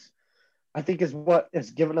 things, I think, is what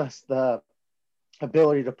has given us the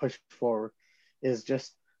ability to push forward, is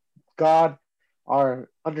just God, our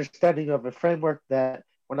understanding of a framework that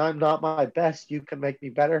when I'm not my best, you can make me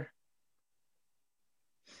better.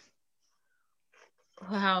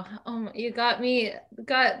 Wow. You got the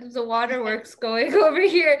waterworks going over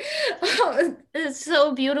here. It's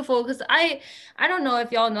so beautiful, because I don't know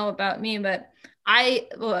if y'all know about me, but I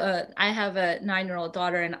have a 9-year-old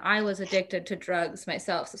daughter, and I was addicted to drugs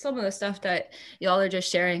myself. So some of the stuff that y'all are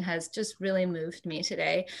just sharing has just really moved me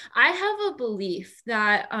today. I have a belief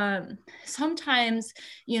that sometimes,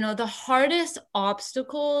 the hardest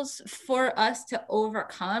obstacles for us to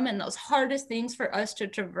overcome, and those hardest things for us to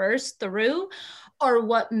traverse through, are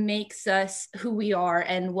what makes us who we are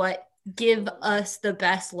and what give us the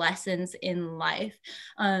best lessons in life.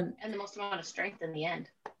 And the most amount of strength in the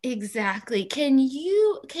end. Exactly. Can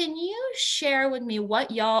you share with me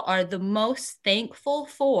what y'all are the most thankful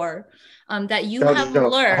for, that you JoJo. have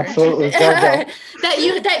learned? Absolutely, JoJo.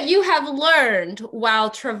 that you have learned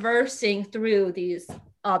while traversing through these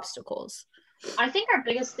obstacles? I think our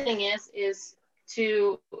biggest thing is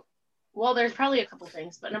to, well, there's probably a couple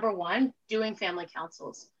things, but number one, doing family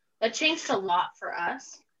councils. That changed a lot for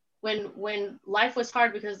us when life was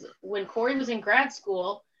hard, because when Cory was in grad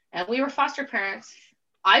school and we were foster parents,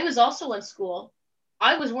 I was also in school.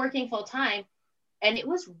 I was working full time, and it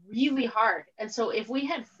was really hard. And so if we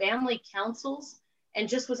had family councils and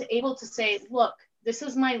just was able to say, look, this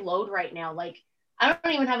is my load right now. Like, I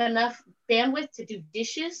don't even have enough bandwidth to do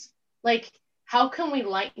dishes. Like, how can we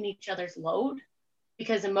lighten each other's load?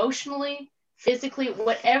 Because emotionally, physically,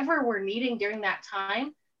 whatever we're needing during that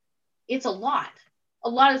time, it's a lot. A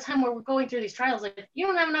lot of the time where we're going through these trials, like, you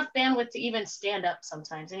don't have enough bandwidth to even stand up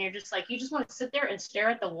sometimes. And you're just like, you just want to sit there and stare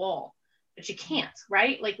at the wall, but you can't,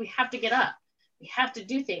 right? Like, we have to get up. We have to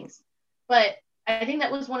do things. But I think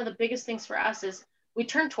that was one of the biggest things for us, is we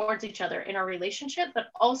turned towards each other in our relationship, but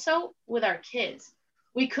also with our kids.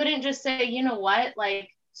 We couldn't just say, you know what, like,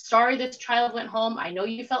 sorry, this child went home. I know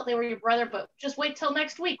you felt they were your brother, but just wait till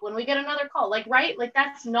next week when we get another call. Like, right? Like,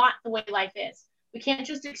 that's not the way life is. We can't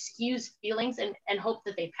just excuse feelings and hope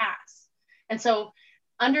that they pass. And so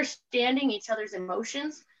understanding each other's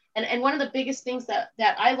emotions. And one of the biggest things that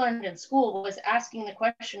I learned in school was asking the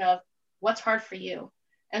question of, what's hard for you?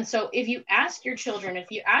 And so if you ask your children,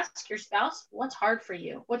 if you ask your spouse, what's hard for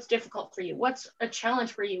you? What's difficult for you? What's a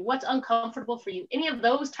challenge for you? What's uncomfortable for you? Any of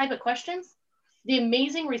those type of questions, the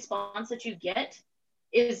amazing response that you get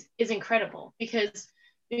is incredible, because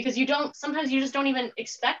sometimes you just don't even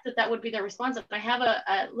expect that would be their response. I have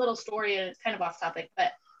a little story, and it's kind of off topic,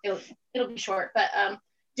 but it'll be short. But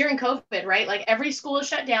during COVID, right, like, every school is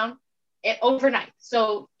shut down overnight.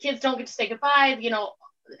 So kids don't get to say goodbye.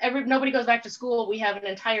 Nobody goes back to school. We have an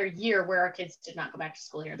entire year where our kids did not go back to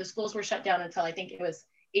school here. The schools were shut down until I think it was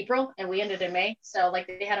April, and we ended in May. So, like,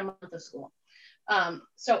 they had a month of school.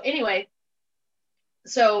 So anyway,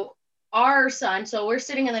 so our son, so we're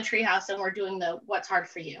sitting in the treehouse and we're doing the what's hard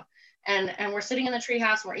for you. And we're sitting in the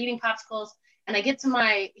treehouse and we're eating popsicles. And I get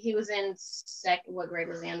to he was in what grade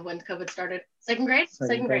was he in when COVID started? Second grade?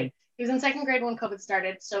 Second grade. He was in second grade when COVID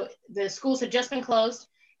started. So the schools had just been closed.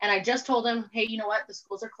 And I just told him, hey, you know what? The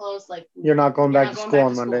schools are closed. Like, you're not going back to school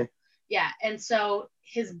on Monday. Yeah. And so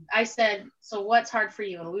I said, so what's hard for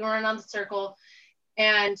you? And we were in on the circle.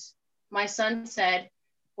 And my son said,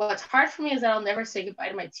 what's hard for me is that I'll never say goodbye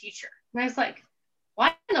to my teacher. And I was like,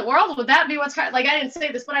 why in the world would that be what's hard? Like, I didn't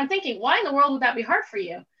say this, but I'm thinking, why in the world would that be hard for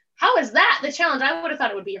you? How is that the challenge? I would have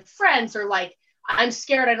thought it would be your friends, or like, I'm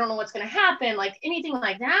scared, I don't know what's going to happen, like anything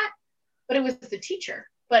like that. But it was the teacher.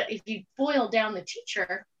 But if you boil down the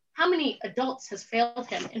teacher, how many adults has failed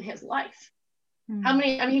him in his life? How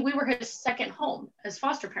many? I mean, we were his second home as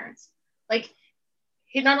foster parents. Like,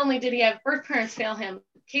 not only did he have birth parents fail him,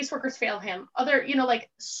 caseworkers fail him, other, like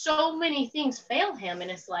so many things fail him in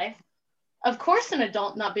his life. Of course, an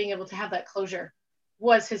adult not being able to have that closure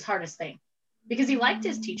was his hardest thing, because he liked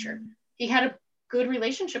his teacher. He had a good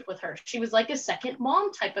relationship with her. She was like a second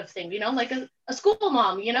mom type of thing, like a school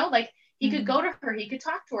mom, like he could go to her, he could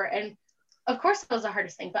talk to her. And of course that was the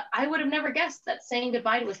hardest thing, but I would have never guessed that saying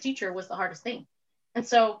goodbye to his teacher was the hardest thing. And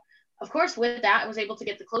so, of course, with that, I was able to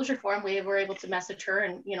get the closure for him. We were able to message her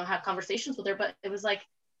and, have conversations with her, but it was like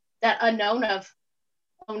that unknown of,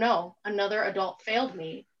 oh no, another adult failed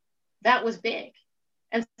me. That was big.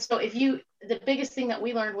 And so the biggest thing that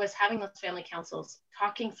we learned was having those family councils,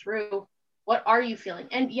 talking through, what are you feeling?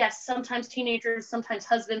 And yes, sometimes teenagers, sometimes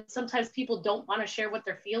husbands, sometimes people don't want to share what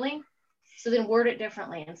they're feeling. So then word it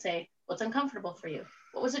differently and say, what's uncomfortable for you?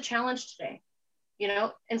 What was a challenge today?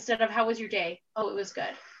 Instead of how was your day? Oh, it was good.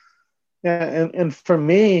 Yeah. And for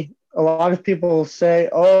me, a lot of people say,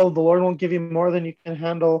 oh, the Lord won't give you more than you can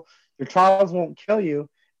handle. Your trials won't kill you.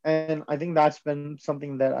 And I think that's been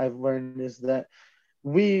something that I've learned, is that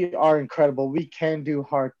we are incredible. We can do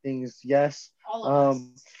hard things. Yes. All of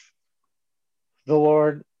us. The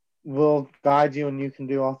Lord will guide you, and you can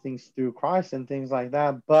do all things through Christ and things like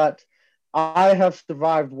that. But I have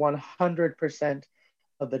survived 100%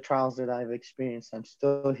 of the trials that I've experienced. I'm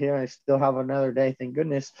still here. I still have another day, thank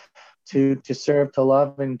goodness, to serve, to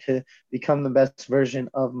love, and to become the best version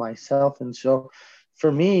of myself. And so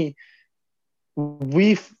for me,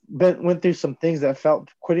 went through some things that felt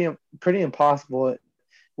pretty impossible. It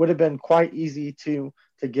would have been quite easy to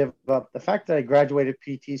give up. The fact that I graduated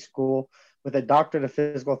PT school with a doctorate of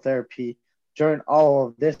physical therapy during all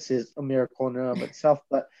of this is a miracle in and of itself.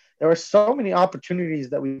 But there were so many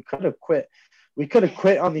opportunities that we could have quit. We could have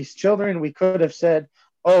quit on these children. We could have said,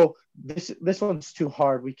 oh, this one's too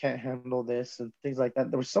hard. We can't handle this, and things like that.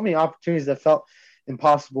 There were so many opportunities that felt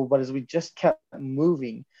impossible. But as we just kept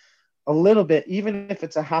moving a little bit, even if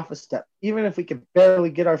it's a half a step, even if we could barely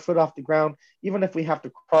get our foot off the ground, even if we have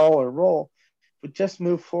to crawl or roll, if we just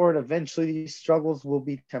move forward, eventually these struggles will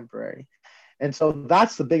be temporary. And so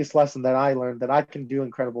that's the biggest lesson that I learned, that I can do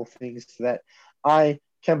incredible things, that I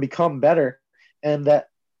can become better, and that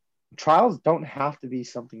trials don't have to be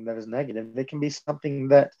something that is negative. They can be something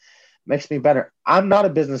that makes me better. I'm not a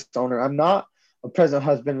business owner. I'm not a present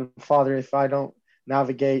husband and father if I don't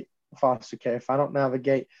navigate foster care, if I don't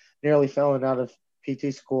navigate nearly failing out of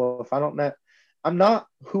PT school, if I don't I'm not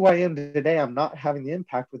who I am today. I'm not having the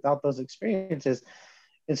impact without those experiences.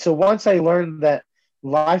 And so once I learned that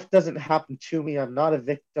life doesn't happen to me, I'm not a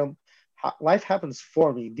victim, life happens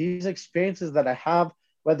for me. These experiences that I have,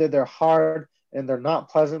 whether they're hard and they're not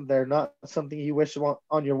pleasant, they're not something you wish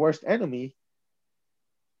on your worst enemy,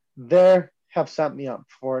 they have set me up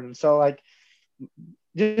for it. And so, like,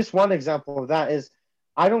 just one example of that is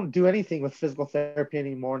I don't do anything with physical therapy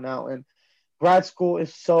anymore now. And grad school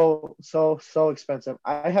is so expensive.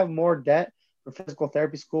 I have more debt for physical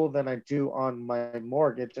therapy school than I do on my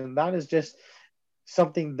mortgage. And that is just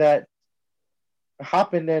something that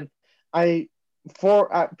happened. And at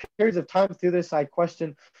periods of time through this, I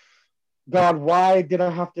questioned, God, why did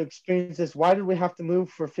I have to experience this? Why did we have to move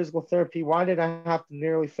for physical therapy? Why did I have to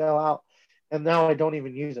nearly fail out? And now I don't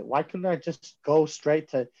even use it. Why couldn't I just go straight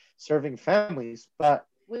to serving families? But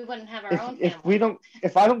we wouldn't have our own family.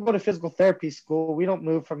 If I don't go to physical therapy school, we don't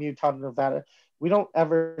move from Utah to Nevada. We don't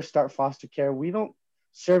ever start foster care. We don't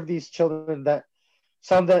serve these children, that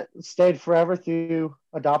some that stayed forever through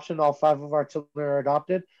adoption. All 5 of our children are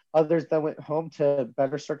adopted. Others that went home to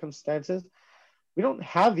better circumstances. We don't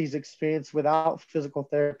have these experiences without physical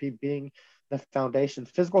therapy being the foundation.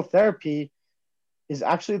 Physical therapy is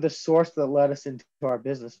actually the source that led us into our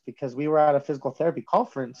business, because we were at a physical therapy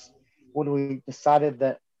conference when we decided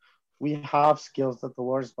that we have skills that the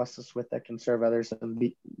Lord has blessed us with that can serve others,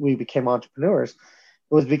 and we became entrepreneurs.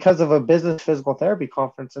 It was because of a business physical therapy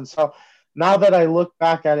conference. And so now that I look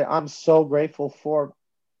back at it, I'm so grateful for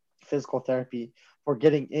physical therapy, for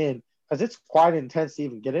getting in, because it's quite intense to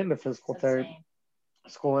even get into physical therapy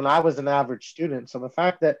school. And I was an average student. So the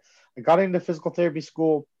fact that I got into physical therapy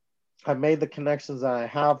school, I made the connections that I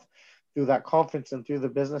have through that conference and through the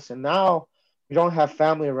business. And now we don't have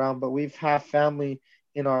family around, but we've had family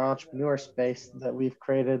in our entrepreneur space that we've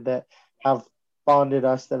created that have bonded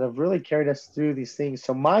us, that have really carried us through these things.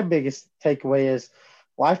 So my biggest takeaway is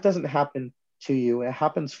life doesn't happen to you. It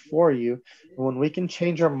happens for you. And when we can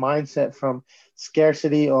change our mindset from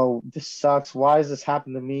scarcity, oh, this sucks, why does this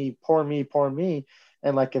happen to me, poor me,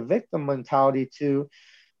 and like a victim mentality, to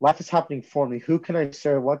life is happening for me. Who can I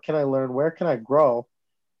serve? What can I learn? Where can I grow?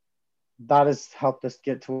 That has helped us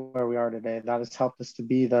get to where we are today. That has helped us to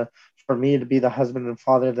be the for me to be the husband and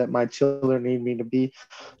father that my children need me to be.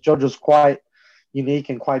 JoJo's quite unique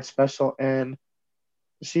and quite special, and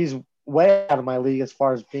she's way out of my league as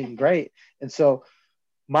far as being great. And so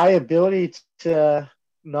my ability to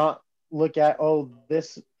not look at, oh,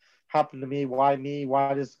 this happened to me, why me,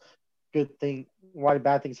 why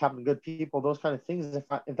bad things happen to good people, those kind of things,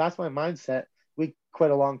 if that's my mindset, we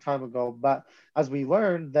quit a long time ago. But as we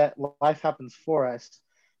learned that life happens for us,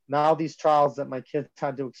 now these trials that my kids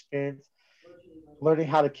had to experience, learning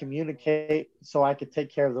how to communicate so I could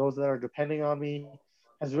take care of those that are depending on me,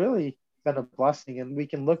 has really been a blessing. And we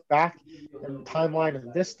can look back in the timeline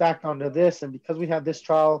of this stacked onto this. And because we had this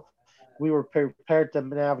trial, we were prepared to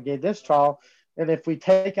navigate this trial. And if we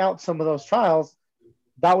take out some of those trials,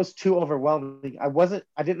 that was too overwhelming.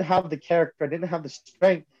 I didn't have the character, I didn't have the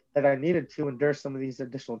strength that I needed to endure some of these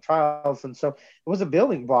additional trials. And so it was a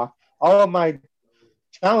building block. All of my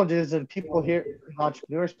challenges, and people here in the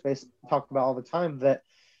entrepreneur space talk about all the time that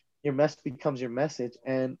your mess becomes your message.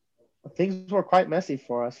 And things were quite messy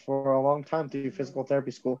for us for a long time through physical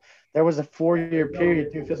therapy school. There was a 4-year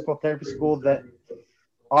period through physical therapy school that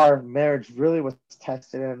our marriage really was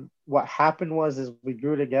tested. And what happened is we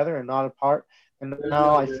grew together and not apart. And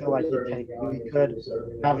now I feel like we could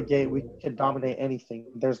navigate, we could dominate anything.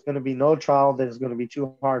 There's going to be no trial that is going to be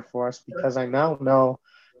too hard for us, because I now know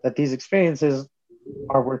that these experiences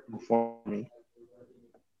are working for me.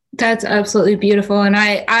 That's absolutely beautiful. And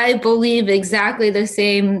I believe exactly the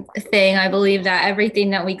same thing. I believe that everything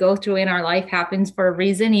that we go through in our life happens for a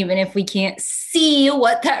reason, even if we can't see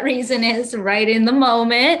what that reason is right in the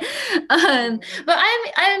moment. But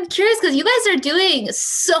I'm curious, because you guys are doing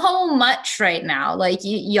so much right now. Like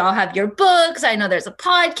y'all have your books. I know there's a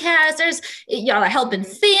podcast. Y'all are helping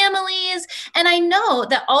families. And I know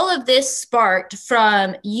that all of this sparked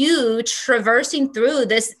from you traversing through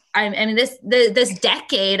this this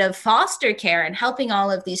decade of foster care and helping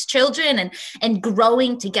all of these children and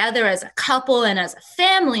growing together as a couple and as a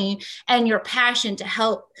family, and your passion to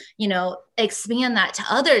help, expand that to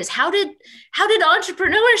others. How did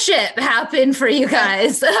entrepreneurship happen for you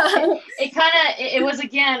guys? It was,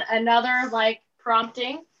 again, another like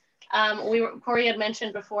prompting. Cory had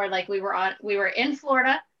mentioned before, like we were in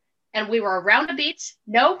Florida and we were around a beach,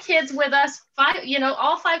 no kids with us,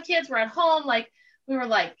 all 5 kids were at home. Like we were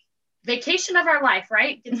like, vacation of our life,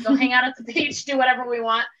 right? Get to go hang out at the beach, do whatever we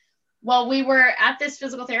want. Well, we were at this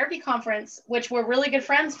physical therapy conference, which we're really good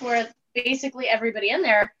friends with basically everybody in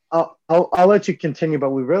there. I'll let you continue, but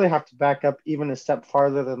we really have to back up even a step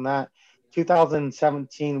farther than that.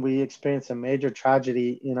 2017, we experienced a major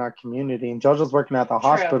tragedy in our community, and JoJo's working at the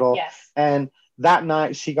hospital. Yes. And that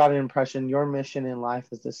night, she got an impression, your mission in life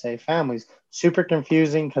is to save families. Super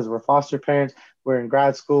confusing, because we're foster parents, we're in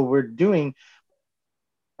grad school, we're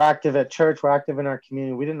active at church, we're active in our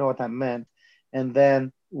community. We didn't know what that meant. And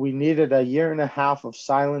then we needed a year and a half of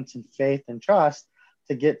silence and faith and trust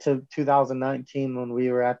to get to 2019 when we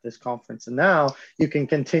were at this conference. And now you can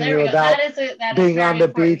continue about being on the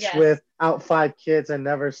beach without 5 kids and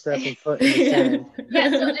never stepping foot in the sand. Yeah,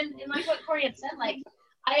 so and like what Cory had said, like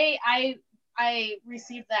I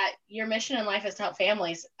received that your mission in life is to help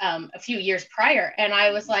families a few years prior. And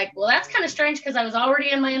I was like, well, that's kind of strange, because I was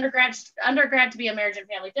already in my undergrad to be a marriage and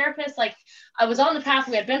family therapist. Like I was on the path.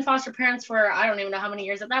 We had been foster parents for, I don't even know how many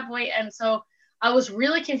years at that point. And so I was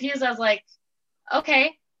really confused. I was like,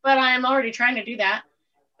 okay, but I'm already trying to do that.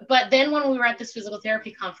 But then when we were at this physical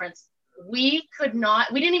therapy conference, we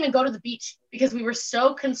didn't even go to the beach, because we were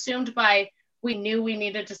so consumed by, we knew we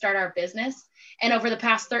needed to start our business. And over the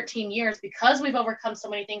past 13 years, because we've overcome so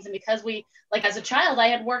many things, and because we, like as a child, I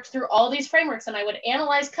had worked through all these frameworks and I would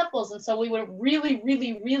analyze couples. And so we were really,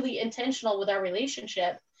 really, really intentional with our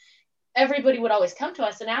relationship. Everybody would always come to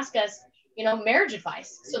us and ask us, marriage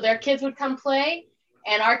advice. So their kids would come play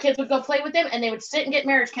and our kids would go play with them, and they would sit and get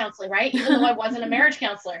marriage counseling, right? Even though I wasn't a marriage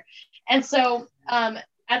counselor. And so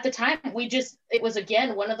at the time, it was,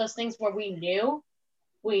 again, one of those things where we knew,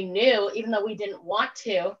 even though we didn't want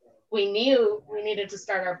to, we knew we needed to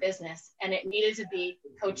start our business, and it needed to be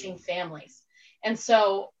coaching families. And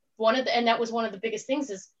so that was one of the biggest things,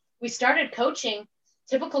 is we started coaching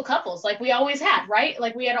typical couples like we always had, right?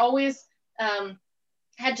 Like we had always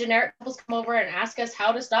had generic couples come over and ask us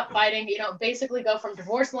how to stop fighting, basically go from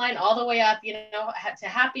divorce line all the way up, to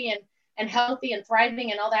happy and healthy and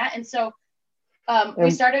thriving and all that. And so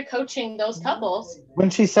we started coaching those couples. When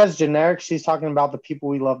she says generic, she's talking about the people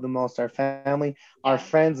we love the most, our family, our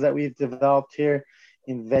friends that we've developed here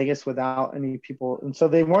in Vegas without any people. And so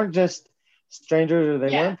they weren't just strangers, or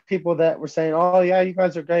they weren't people that were saying, oh yeah, you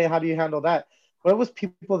guys are great, how do you handle that? but it was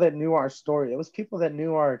people that knew our story. It was people that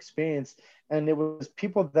knew our experience, and it was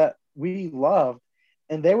people that we loved,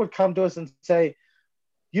 and they would come to us and say,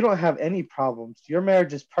 "You don't have any problems. Your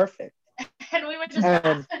marriage is perfect." And we would just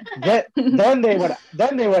And laugh. then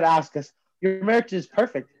they would ask us, "Your marriage is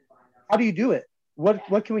perfect. How do you do it?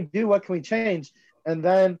 What can we do? What can we change?" And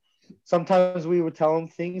then sometimes we would tell them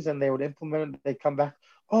things, and they would implement it. They'd come back,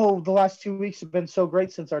 "Oh, the last 2 weeks have been so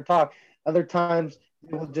great since our talk." Other times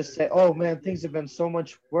they will just say, "Oh man, things have been so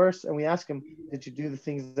much worse." And we ask them, "Did you do the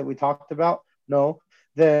things that we talked about?" No.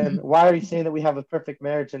 Then why are you saying that we have a perfect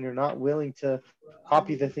marriage and you're not willing to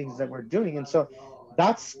copy the things that we're doing? And so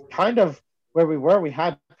that's kind of where we were. We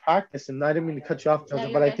had practice, and I didn't mean to cut you off, No, Jojo,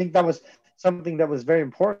 you're but I good. think that was something that was very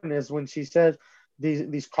important, is when she said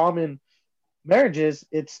these common marriages,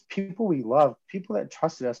 it's people we love, people that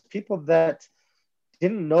trusted us, people that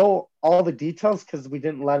didn't know all the details because we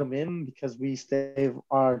didn't let them in, because we save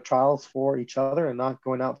our trials for each other and not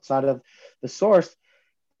going outside of the source.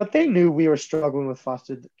 But they knew we were struggling with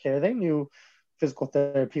foster care. They knew physical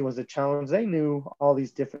therapy was a challenge. They knew all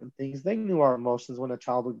these different things. They knew our emotions when a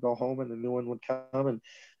child would go home and a new one would come, and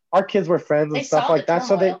our kids were friends and They stuff saw the like that.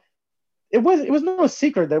 So turmoil. it was no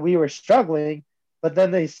secret that we were struggling. But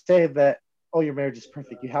then they say that, "Oh, your marriage is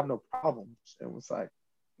perfect. You have no problems." It was like,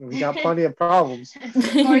 we got plenty of problems.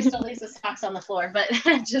 Cory still leaves his socks on the floor, but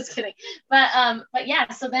just kidding. But yeah.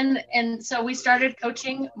 So then, and so we started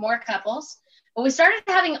coaching more couples, but we started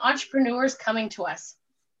having entrepreneurs coming to us,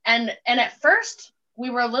 and at first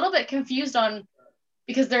we were a little bit confused on,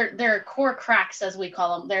 because they're core cracks, as we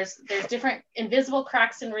call them. There's different invisible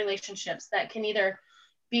cracks in relationships that can either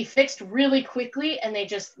be fixed really quickly and they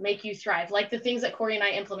just make you thrive, like the things that Cory and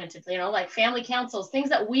I implemented, like family councils, things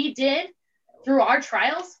that we did through our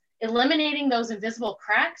trials, eliminating those invisible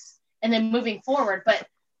cracks and then moving forward. But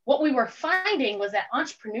what we were finding was that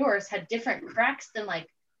entrepreneurs had different cracks than like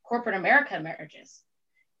corporate America marriages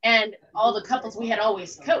and all the couples we had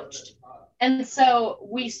always coached. And so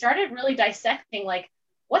we started really dissecting, like,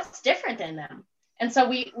 what's different than them. And so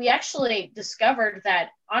we actually discovered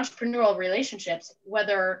that entrepreneurial relationships,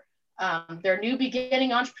 whether they're new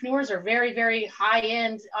beginning entrepreneurs or very, very high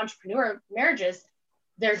end entrepreneur marriages,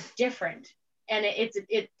 they're different. And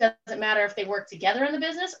it doesn't matter if they work together in the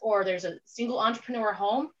business or there's a single entrepreneur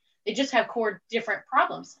home, they just have core different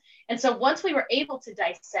problems. And so once we were able to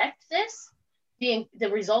dissect this, the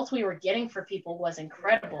results we were getting for people was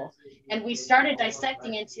incredible. And we started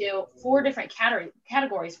dissecting into 4 different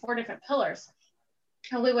categories, 4 different pillars.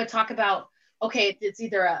 And we would talk about, okay, it's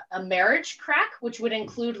either a marriage crack, which would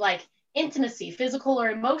include like intimacy, physical or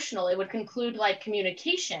emotional. It would include like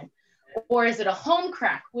communication. Or is it a home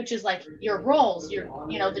crack, which is like your roles,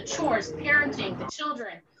 the chores, parenting, the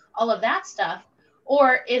children, all of that stuff?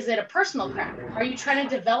 Or is it a personal crack? Are you trying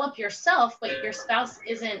to develop yourself, but your spouse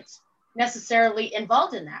isn't necessarily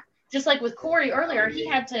involved in that? Just like with Cory earlier, he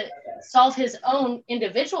had to solve his own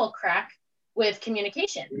individual crack with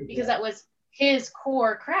communication because that was his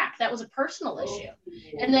core crack. That was a personal issue.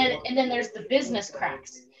 And then there's the business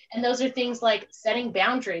cracks. And those are things like setting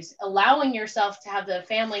boundaries, allowing yourself to have the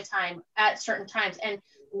family time at certain times, and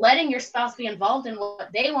letting your spouse be involved in what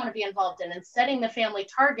they want to be involved in, and setting the family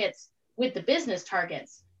targets with the business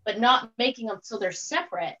targets, but not making them so they're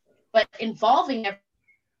separate, but involving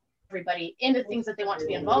everybody in the things that they want to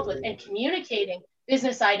be involved with, and communicating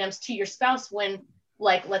business items to your spouse when,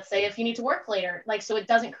 like, let's say if you need to work later, like, so it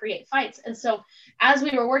doesn't create fights. And so as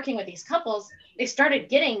we were working with these couples, they started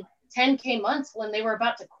getting 10K months when they were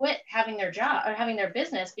about to quit having their job or having their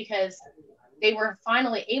business, because they were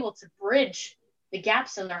finally able to bridge the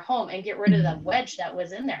gaps in their home and get rid of the wedge that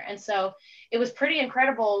was in there. And so it was pretty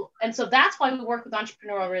incredible. And so that's why we work with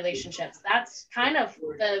entrepreneurial relationships. That's kind of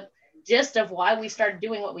the gist of why we started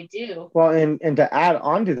doing what we do. Well, and to add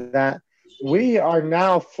on to that, we are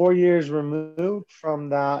now 4 years removed from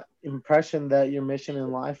that impression that your mission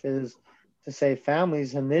in life is to save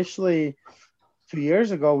families. Initially, 2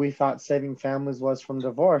 years ago, we thought saving families was from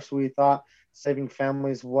divorce. We thought saving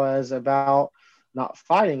families was about not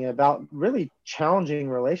fighting, about really challenging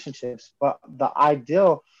relationships. But the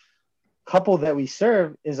ideal couple that we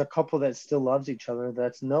serve is a couple that still loves each other,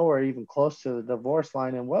 that's nowhere even close to the divorce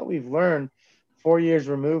line. And what we've learned 4 years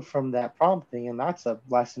removed from that prompting, and that's a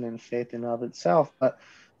lesson in faith in of itself, but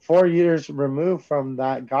 4 years removed from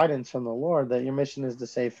that guidance from the Lord that your mission is to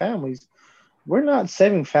save families, we're not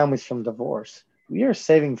saving families from divorce. We are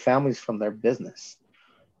saving families from their business.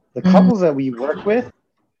 The couples that we work with,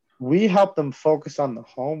 we help them focus on the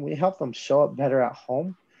home. We help them show up better at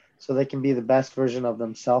home so they can be the best version of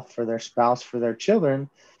themselves for their spouse, for their children.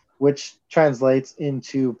 which translates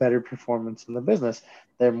into better performance in the business.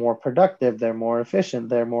 They're more productive, they're more efficient,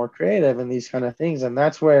 they're more creative, and these kind of things. And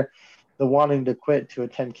that's where the wanting to quit to a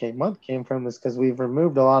 10K month came from, is because we've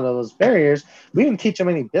removed a lot of those barriers. We didn't teach them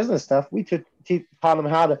any business stuff. We taught them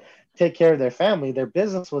how to take care of their family. Their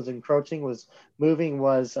business was encroaching, was moving,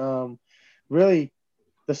 was really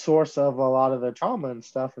the source of a lot of their trauma and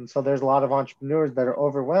stuff. And so there's a lot of entrepreneurs that are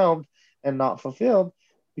overwhelmed and not fulfilled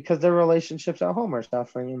because their relationships at home are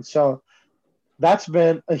suffering. And so that's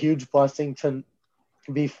been a huge blessing to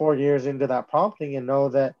be 4 years into that prompting and know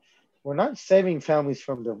that we're not saving families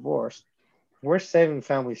from divorce. We're saving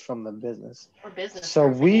families from the business. So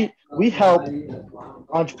we help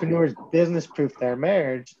entrepreneurs business proof their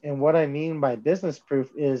marriage. And what I mean by business proof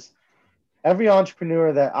is every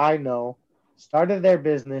entrepreneur that I know started their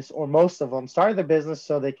business, or most of them started their business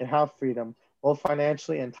so they can have freedom, both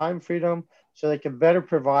financially and time freedom, so they can better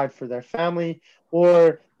provide for their family.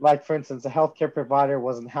 Or like, for instance, a healthcare provider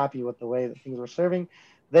wasn't happy with the way that things were serving.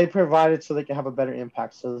 They provided so they can have a better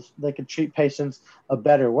impact, so they could treat patients a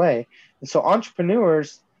better way. And so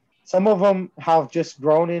entrepreneurs, some of them have just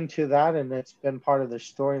grown into that and it's been part of their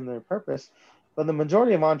story and their purpose. But the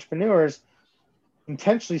majority of entrepreneurs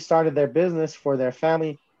intentionally started their business for their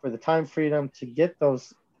family, for the time freedom to get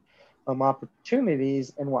those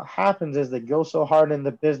opportunities. And what happens is they go so hard in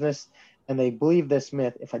the business and they believe this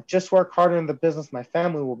myth: if I just work harder in the business, my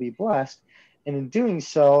family will be blessed. And in doing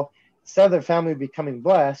so, instead of their family becoming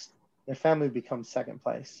blessed, their family becomes second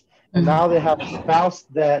place. And now they have a spouse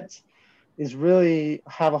that is really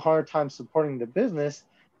have a hard time supporting the business.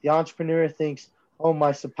 The entrepreneur thinks, oh,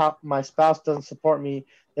 my spouse doesn't support me.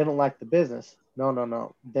 They don't like the business.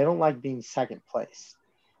 No. They don't like being second place.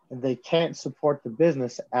 And they can't support the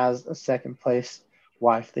business as a second place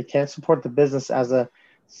wife. They can't support the business as a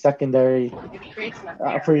secondary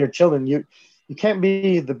for your children. You can't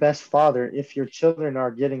be the best father if your children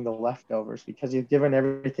are getting the leftovers because you've given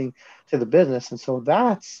everything to the business. And so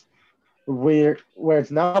that's where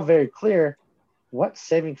it's now very clear what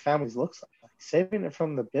saving families looks like. Saving it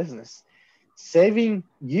from the business. Saving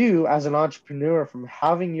you as an entrepreneur from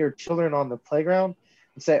having your children on the playground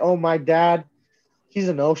and say, oh, my dad, he's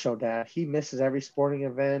a no-show dad. He misses every sporting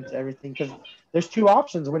event, everything. Because there's two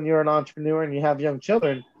options when you're an entrepreneur and you have young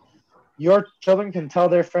children. Your children can tell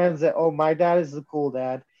their friends that, oh, my dad is the cool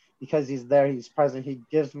dad because he's there, he's present, he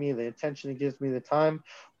gives me the attention, he gives me the time.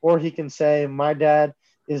 Or he can say, my dad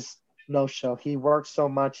is no-show. He works so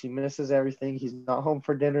much, he misses everything. He's not home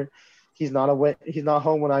for dinner. He's not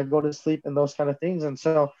home when I go to sleep, and those kind of things. And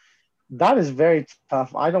so that is very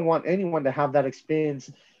tough. I don't want anyone to have that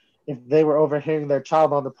experience if they were overhearing their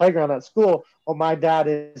child on the playground at school. Oh, my dad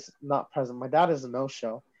is not present. My dad is a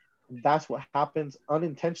no-show. And that's what happens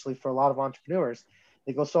unintentionally for a lot of entrepreneurs.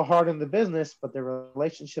 They go so hard in the business, but their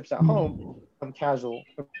relationships at home become casual,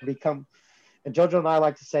 and JoJo and I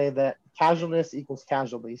like to say that casualness equals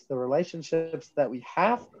casualties. The relationships that we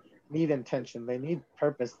have need intention. They need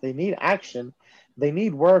purpose. They need action. They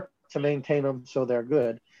need work to maintain them so they're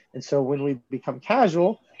good. And so when we become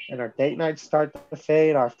casual and our date nights start to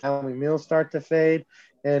fade, our family meals start to fade,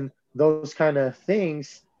 and those kind of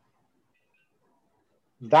things,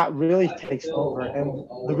 that really takes over. And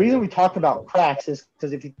the reason we talk about cracks is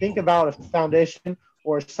because if you think about a foundation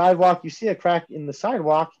or a sidewalk, you see a crack in the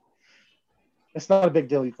sidewalk, it's not a big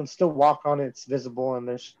deal. You can still walk on it. It's visible, and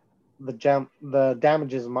there's the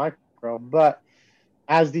damage is micro. But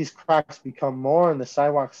as these cracks become more and the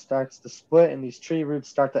sidewalk starts to split and these tree roots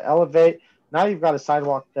start to elevate, now you've got a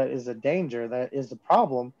sidewalk that is a danger, that is a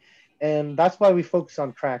problem. And that's why we focus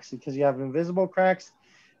on cracks, because you have invisible cracks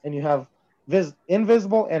and you have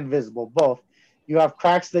invisible and visible, both. You have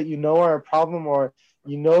cracks that you know are a problem or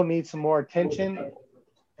you know need some more attention. And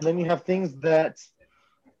then you have things that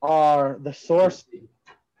are the source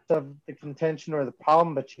of the contention or the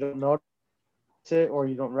problem, but you don't notice it or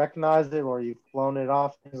you don't recognize it or you've blown it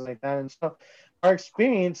off, things like that. And so our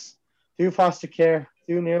experience through foster care,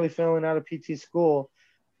 through nearly failing out of PT school,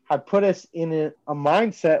 had put us in a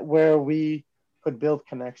mindset where we could build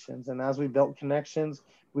connections. And as we built connections,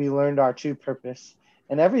 we learned our true purpose.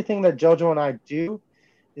 And everything that JoJo and I do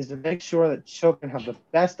is to make sure that children have the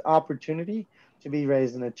best opportunity to be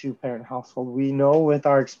raised in a two-parent household. We know with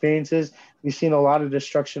our experiences, we've seen a lot of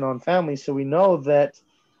destruction on families. So we know that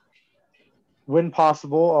when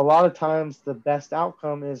possible, a lot of times the best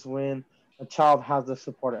outcome is when a child has the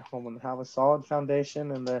support at home and they have a solid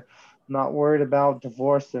foundation and they're not worried about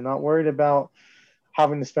divorce. They're not worried about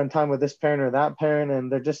having to spend time with this parent or that parent,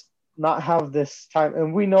 and they're just not have this time.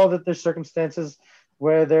 And we know that there's circumstances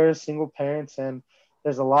where there's single parents and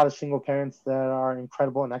there's a lot of single parents that are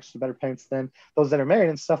incredible and actually better parents than those that are married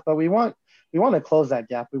and stuff. But we want to close that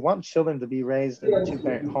gap. We want children to be raised in a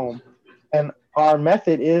two-parent home. And our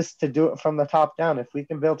method is to do it from the top down. If we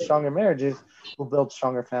can build stronger marriages, we'll build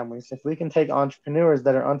stronger families. If we can take entrepreneurs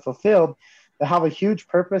that are unfulfilled, that have a huge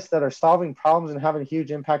purpose, that are solving problems and having a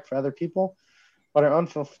huge impact for other people, but are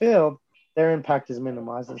unfulfilled, their impact is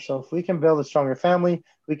minimized. And so if we can build a stronger family,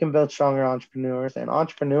 we can build stronger entrepreneurs. And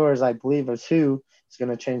entrepreneurs, I believe, is who is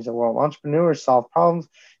going to change the world. Entrepreneurs solve problems,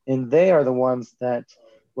 and they are the ones that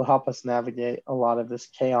will help us navigate a lot of this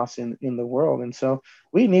chaos in the world. And so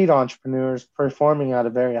we need entrepreneurs performing at a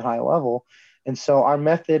very high level. And so our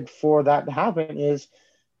method for that to happen is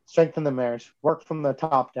strengthen the marriage, work from the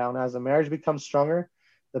top down. As the marriage becomes stronger,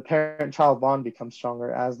 the parent-child bond becomes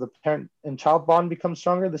stronger. As the parent and child bond becomes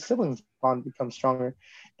stronger, the siblings bond becomes stronger.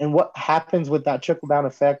 And what happens with that trickle-down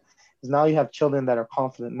effect is now you have children that are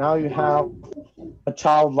confident. Now you have a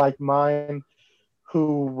child like mine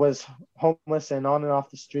who was homeless and on and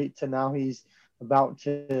off the street to now he's about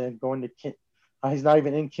to go into he's not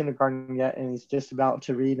even in kindergarten yet, and he's just about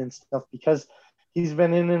to read and stuff because he's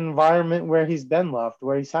been in an environment where he's been loved,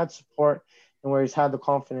 where he's had support, and where he's had the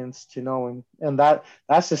confidence to know him. And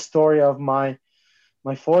that's the story of my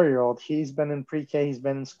 4-year-old. He's been in pre-K, he's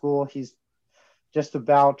been in school, he's just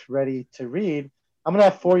about ready to read. I'm gonna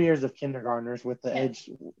have 4 years of kindergartners with the age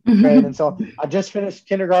grade, and so I just finished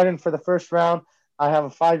kindergarten for the first round. I have a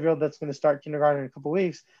 5-year-old that's going to start kindergarten in a couple of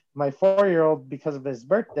weeks. My 4-year-old, because of his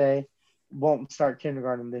birthday, won't start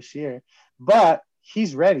kindergarten this year, but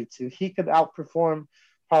he's ready to. He could outperform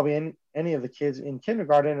probably any of the kids in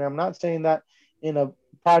kindergarten. And I'm not saying that in a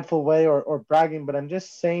prideful way or bragging, but I'm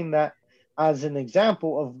just saying that as an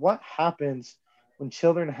example of what happens when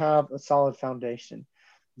children have a solid foundation.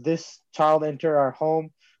 This child entered our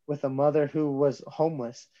home with a mother who was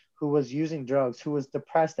homeless, who was using drugs, who was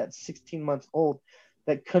depressed at 16 months old,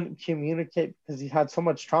 that couldn't communicate because he had so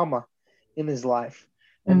much trauma in his life.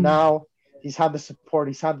 And now he's had the support,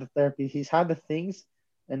 he's had the therapy, he's had the things,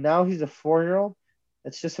 and now he's a 4-year-old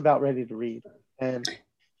that's just about ready to read. And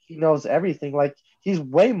he knows everything. Like, he's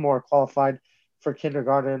way more qualified for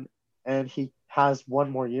kindergarten, and he has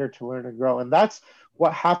one more year to learn and grow. And that's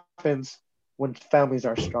what happens when families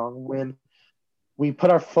are strong, when we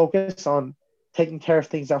put our focus on taking care of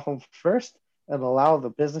things at home first and allow the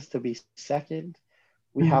business to be second.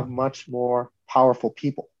 We have much more powerful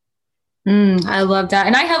people. I love that.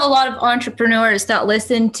 And I have a lot of entrepreneurs that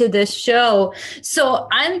listen to this show. So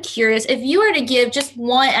I'm curious, if you were to give just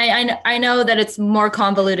one, I know that it's more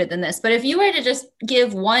convoluted than this, but if you were to just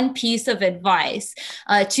give one piece of advice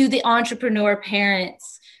to the entrepreneur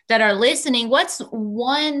parents that are listening, what's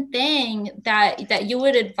one thing that you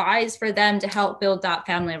would advise for them to help build that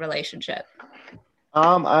family relationship?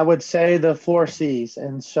 I would say the 4 C's.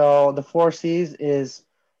 And so the 4 C's is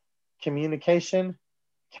communication,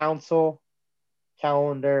 counsel,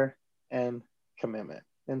 calendar, and commitment.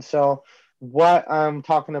 And so what I'm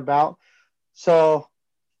talking about, so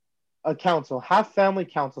a council, have family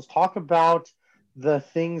councils, talk about the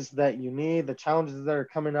things that you need, the challenges that are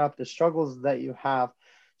coming up, the struggles that you have.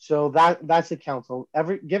 So that's a council.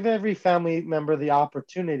 Give every family member the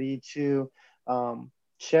opportunity to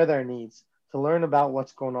share their needs, to learn about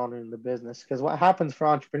what's going on in the business. Because what happens for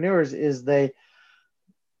entrepreneurs is they,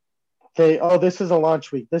 this is a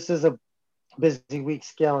launch week, this is a busy week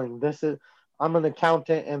scaling, I'm an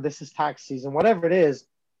accountant and this is tax season, whatever it is.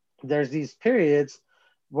 There's these periods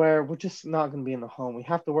where we're just not going to be in the home. We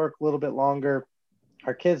have to work a little bit longer.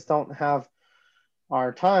 Our kids don't have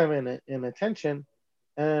our time and attention.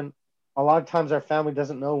 And a lot of times our family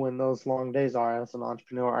doesn't know when those long days are as an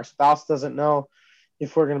entrepreneur. Our spouse doesn't know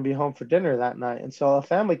if we're going to be home for dinner that night. And so a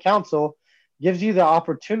family council gives you the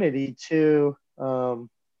opportunity to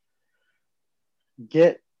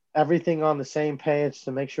get everything on the same page,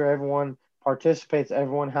 to make sure everyone participates,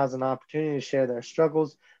 everyone has an opportunity to share their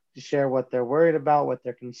struggles, to share what they're worried about, what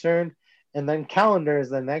they're concerned. And then calendar is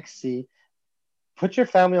the next C. Put your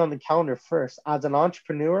family on the calendar first. As an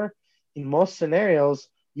entrepreneur, in most scenarios,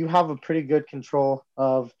 you have a pretty good control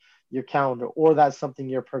of your calendar, or that's something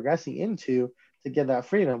you're progressing into to get that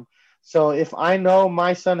freedom. So if I know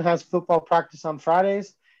my son has football practice on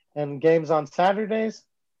Fridays and games on Saturdays,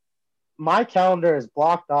 my calendar is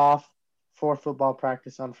blocked off for football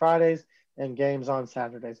practice on Fridays and games on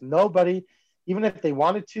Saturdays. Nobody, even if they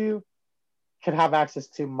wanted to, could have access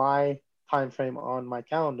to my time frame on my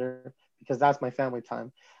calendar, because that's my family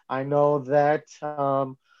time. I know that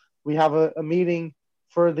we have a meeting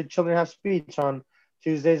for the children have speech on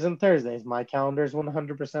Tuesdays and Thursdays. My calendar is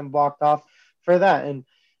 100% blocked off for that. And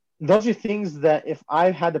those are things that if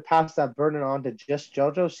I had to pass that burden on to just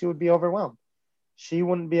JoJo, she would be overwhelmed. She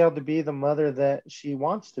wouldn't be able to be the mother that she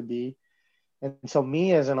wants to be. And so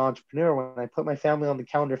me as an entrepreneur, when I put my family on the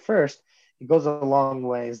calendar first, it goes a long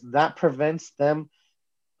ways. That prevents them,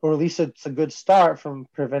 or at least it's a good start from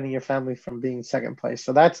preventing your family from being second place.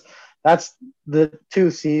 So that's the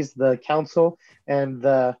two C's, the counsel and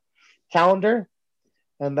the calendar.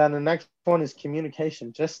 And then the next one is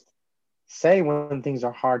communication. Just say when things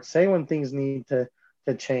are hard, say when things need to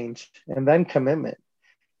change, and then commitment.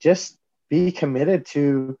 Just be committed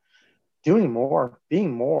to doing more,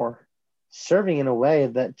 being more, serving in a way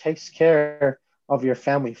that takes care of your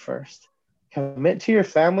family first. Commit to your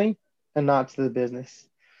family and not to the business.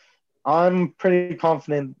 I'm pretty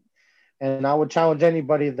confident, and I would challenge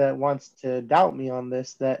anybody that wants to doubt me on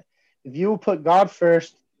this, that if you will put God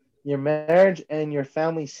first, your marriage and your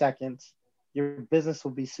family second, your business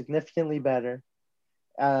will be significantly better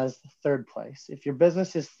as third place. If your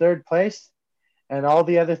business is third place and all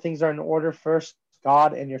the other things are in order first,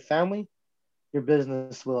 God and your family, your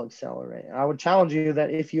business will accelerate. I would challenge you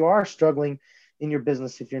that if you are struggling in your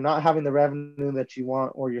business, if you're not having the revenue that you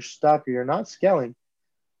want, or you're stuck, or you're not scaling,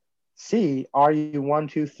 see, are you 1,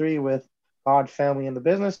 2, 3 with God, family, and the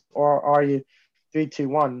business, or are you 3, 2,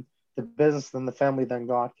 1, the business, then the family, then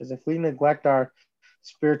God? Because if we neglect our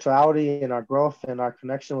spirituality and our growth and our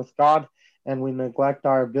connection with God, and we neglect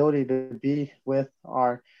our ability to be with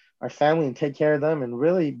our family and take care of them and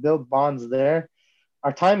really build bonds there,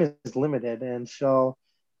 our time is limited. And so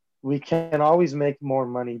we can always make more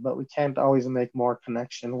money, but we can't always make more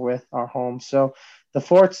connection with our home. So the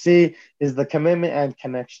fourth C is the commitment and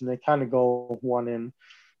connection. They kind of go one in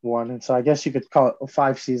one. And so I guess you could call it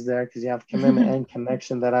 5 C's there, because you have commitment and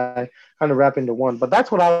connection that I kind of wrap into one. But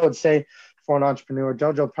that's what I would say for an entrepreneur.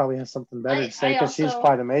 JoJo probably has something better to say, because she's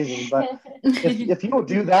quite amazing. But if you will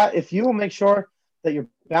do that, if you will make sure that your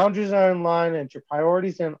boundaries are in line and your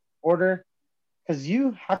priorities in order, because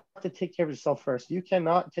you have to take care of yourself first. You can't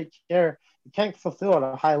fulfill at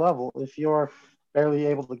a high level if you're barely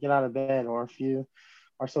able to get out of bed, or if you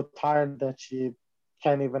are so tired that you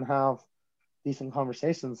can't even have decent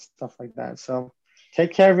conversations, stuff like that. So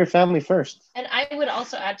take care of your family first. And I would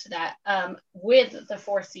also add to that, with the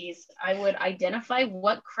 4 C's, I would identify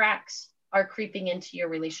what cracks are creeping into your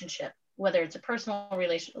relationship, whether it's a personal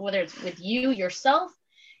relation, whether it's with you, yourself,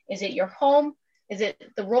 is it your home? Is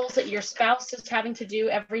it the roles that your spouse is having to do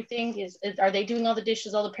everything? Are they doing all the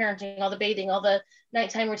dishes, all the parenting, all the bathing, all the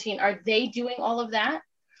nighttime routine? Are they doing all of that?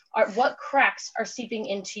 What cracks are seeping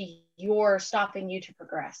into your stopping you to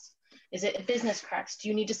progress? Is it business cracks? Do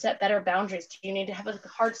you need to set better boundaries? Do you need to have a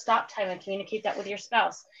hard stop time and communicate that with your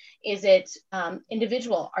spouse? Is it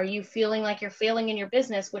individual? Are you feeling like you're failing in your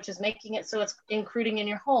business, which is making it so it's intruding in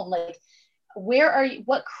your home? Like,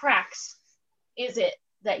 what cracks is it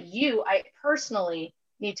that I personally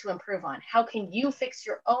need to improve on? How can you fix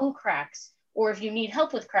your own cracks? Or if you need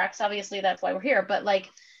help with cracks, obviously that's why we're here. But like,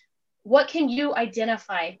 what can you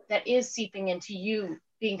identify that is seeping into you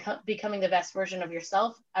becoming the best version of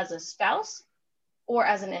yourself as a spouse or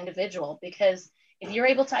as an individual? Because if you're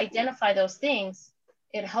able to identify those things,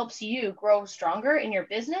 it helps you grow stronger in your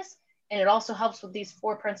business. And it also helps with these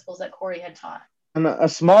 4 principles that Cory had taught. And a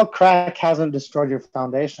small crack hasn't destroyed your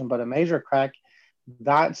foundation, but a major crack,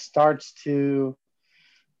 that starts to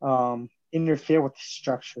interfere with the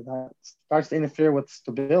structure. That starts to interfere with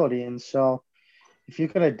stability. And so if you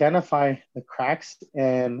can identify the cracks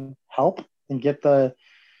and help and get the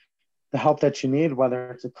help that you need,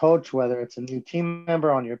 whether it's a coach, whether it's a new team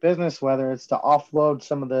member on your business, whether it's to offload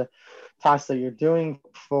some of the tasks that you're doing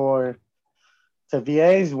to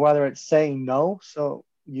VAs, whether it's saying no so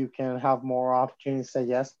you can have more opportunity to say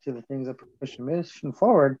yes to the things that push your mission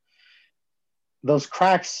forward, those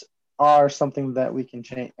cracks are something that we can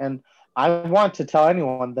change. And I want to tell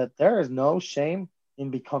anyone that there is no shame in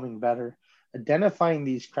becoming better. Identifying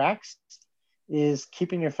these cracks is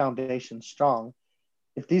keeping your foundation strong.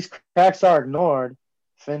 If these cracks are ignored,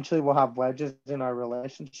 eventually we'll have wedges in our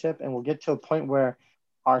relationship, and we'll get to a point where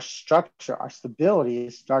our structure, our stability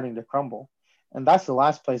is starting to crumble. And that's the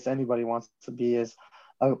last place anybody wants to be, is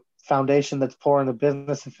a foundation that's poor in the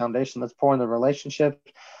business, a foundation that's poor in the relationship,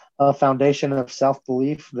 a foundation of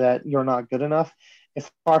self-belief that you're not good enough.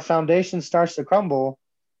 If our foundation starts to crumble,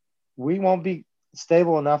 we won't be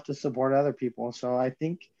stable enough to support other people. So I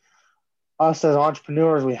think us as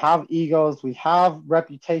entrepreneurs, we have egos, we have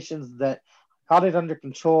reputations that got it under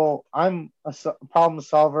control. I'm a problem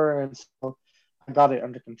solver, and so I got it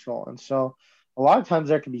under control. And so a lot of times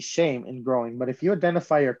there can be shame in growing, but if you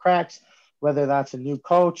identify your cracks, whether that's a new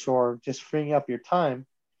coach or just freeing up your time,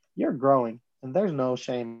 you're growing. And there's no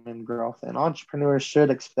shame in growth. And entrepreneurs should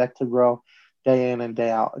expect to grow day in and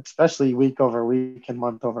day out, especially week over week and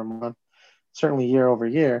month over month, certainly year over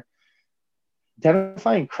year.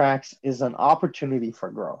 Identifying cracks is an opportunity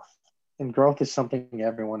for growth. And growth is something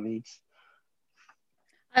everyone needs.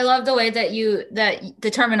 I love the way that the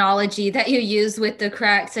terminology that you use with the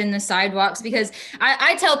cracks and the sidewalks, because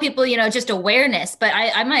I tell people, just awareness, but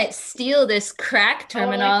I might steal this crack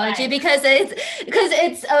terminology because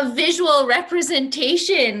it's a visual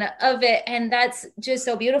representation of it. And that's just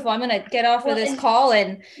so beautiful. I'm going to get off of this call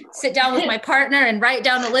and sit down with my partner and write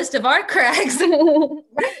down a list of our cracks.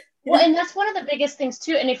 Well, and that's one of the biggest things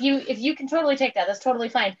too. And if you can totally take that, that's totally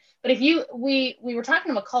fine. But we were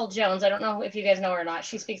talking to McCall Jones. I don't know if you guys know her or not.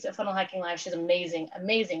 She speaks at Funnel Hacking Live. She's amazing.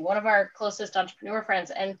 One of our closest entrepreneur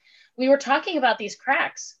friends. And we were talking about these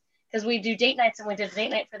cracks because we do date nights, and we did a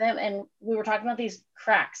date night for them. And we were talking about these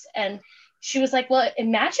cracks. And she was like, well,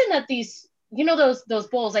 imagine that these, those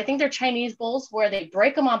bowls, I think they're Chinese bowls where they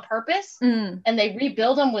break them on purpose and they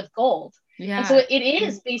rebuild them with gold. Yeah. And so it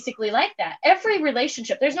is basically like that. Every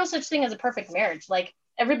relationship, there's no such thing as a perfect marriage. Like,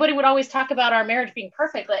 everybody would always talk about our marriage being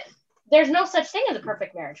perfect, but there's no such thing as a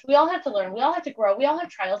perfect marriage. We all have to learn. We all have to grow. We all have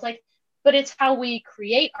trials. But it's how we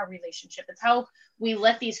create our relationship. It's how we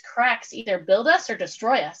let these cracks either build us or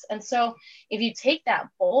destroy us. And so if you take that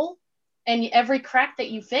bowl and every crack that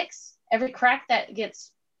you fix, every crack that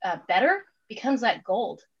gets better becomes that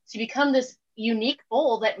gold. So you become this unique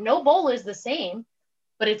bowl that no bowl is the same,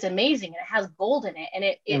 but it's amazing. And it has gold in it,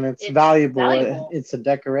 and it's valuable. It's a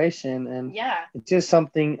decoration, and it's just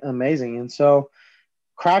something amazing. And so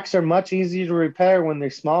cracks are much easier to repair when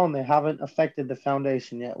they're small and they haven't affected the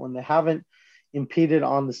foundation yet, when they haven't impeded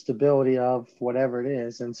on the stability of whatever it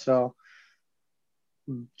is. And so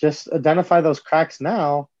just identify those cracks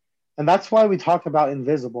now. And that's why we talk about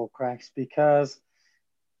invisible cracks, because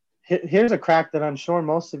here's a crack that I'm sure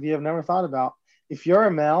most of you have never thought about. If you're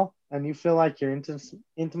a male and you feel like your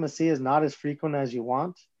intimacy is not as frequent as you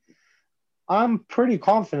want, I'm pretty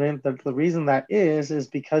confident that the reason that is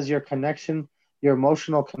because your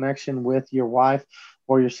emotional connection with your wife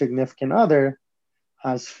or your significant other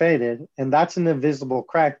has faded. And that's an invisible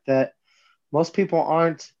crack that most people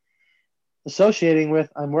aren't associating with.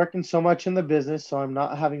 I'm working so much in the business, so I'm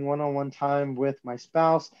not having one-on-one time with my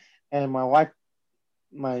spouse, and my wife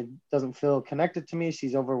doesn't feel connected to me.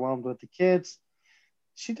 She's overwhelmed with the kids.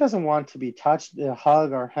 She doesn't want to be touched, a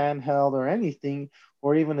hug or handheld or anything,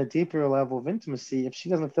 or even a deeper level of intimacy if she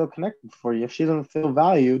doesn't feel connected for you, if she doesn't feel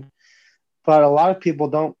valued. But a lot of people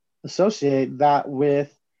don't associate that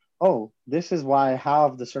with, oh, this is why I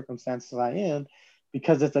have the circumstances I am,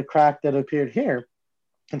 because it's a crack that appeared here.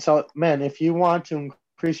 And so, man, if you want to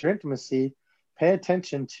increase your intimacy, pay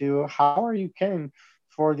attention to how are you caring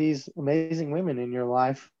for these amazing women in your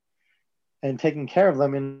life and taking care of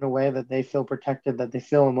them in a way that they feel protected, that they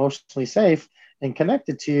feel emotionally safe and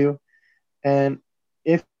connected to you. And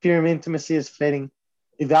if your intimacy is fading,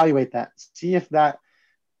 evaluate that. See if that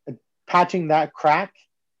patching that crack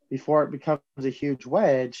before it becomes a huge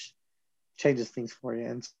wedge changes things for you.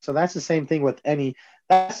 And so that's the same thing with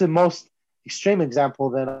that's the most extreme example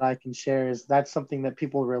that I can share, is that's something that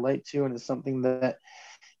people relate to, and it's something that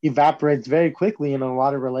evaporates very quickly in a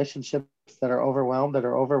lot of relationships that are overwhelmed, that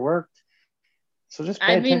are overworked. So just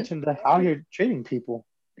pay attention to how you're treating people.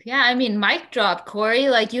 Yeah, mic drop, Cory.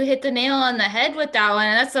 Like, you hit the nail on the head with that one.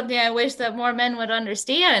 And that's something I wish that more men would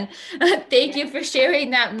understand. Thank you for sharing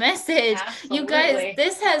that message. Absolutely. You guys,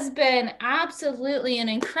 this has been absolutely an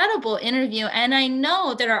incredible interview. And I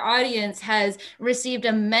know that our audience has received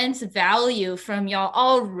immense value from y'all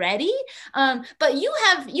already. But you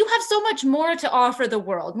have so much more to offer the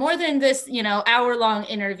world, more than this, hour-long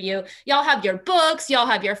interview. Y'all have your books, y'all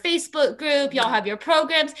have your Facebook group, y'all have your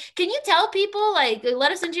programs. Can you tell people,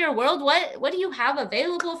 let us into your world, what do you have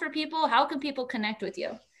available for people? How can people connect with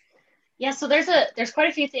you? Yeah, so there's quite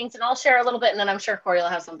a few things, and I'll share a little bit, and then I'm sure Cory will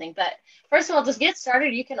have something. But first of all, just get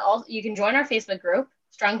started. You can join our Facebook group,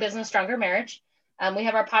 Strong Business, Stronger Marriage. We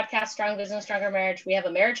have our podcast, Strong Business, Stronger Marriage. We have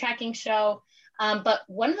a marriage hacking show. But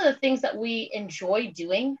one of the things that we enjoy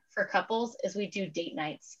doing for couples is we do date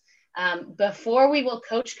nights. Before we will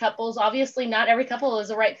coach couples, obviously not every couple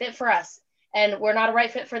is a right fit for us, and we're not a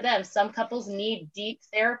right fit for them. Some couples need deep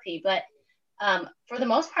therapy, but for the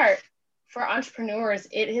most part, for entrepreneurs,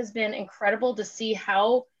 it has been incredible to see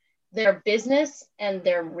how their business and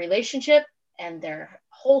their relationship and their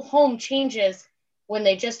whole home changes when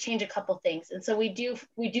they just change a couple things. And so we do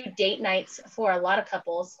date nights for a lot of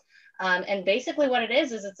couples. And basically what it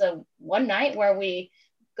is it's a one night where we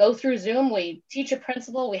go through Zoom, we teach a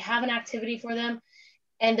principle, we have an activity for them,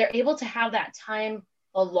 and they're able to have that time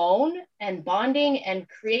alone and bonding and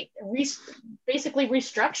basically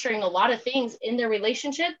restructuring a lot of things in their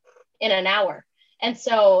relationship in an hour. And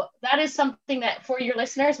so that is something that for your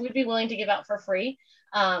listeners, we'd be willing to give out for free.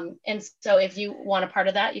 And so if you want a part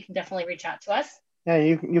of that, you can definitely reach out to us. Yeah,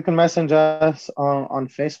 you can message us on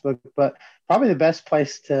Facebook, but probably the best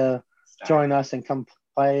place to join us and come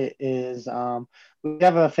play is we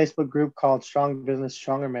have a Facebook group called Strong Business,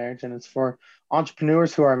 Stronger Marriage, and it's for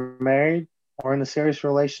entrepreneurs who are married or in a serious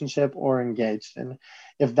relationship or engaged. And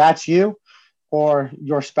if that's you or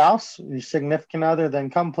your spouse, your significant other,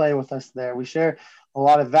 then come play with us there. We share a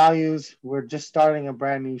lot of values. We're just starting a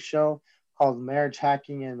brand new show called Marriage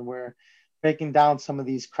Hacking, and we're breaking down some of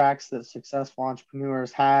these cracks that successful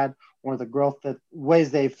entrepreneurs had or the growth that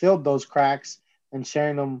ways they filled those cracks and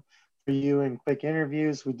sharing them for you in quick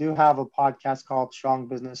interviews. We do have a podcast called Strong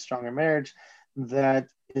Business, Stronger Marriage that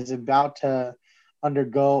is about to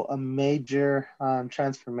undergo a major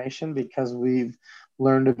transformation because we've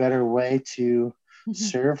learned a better way to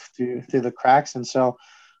serve through the cracks. And so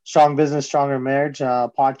Strong Business, Stronger Marriage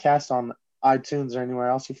podcast on iTunes or anywhere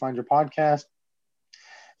else you find your podcast.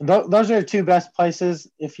 And those are the two best places.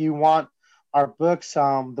 If you want our books,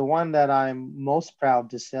 the one that I'm most proud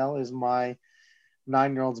to sell is my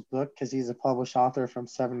 9-year-old's book because he's a published author from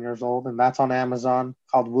 7 years old, and that's on Amazon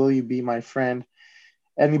called Will You Be My Friend?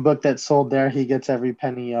 Any book that's sold there, he gets every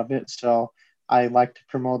penny of it. So I like to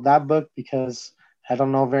promote that book because I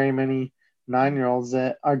don't know very many 9-year-olds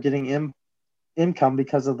that are getting income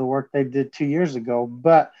because of the work they did 2 years ago.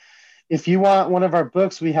 But if you want one of our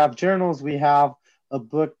books, we have journals. We have a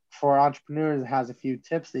book for entrepreneurs that has a few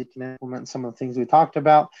tips that you can implement some of the things we talked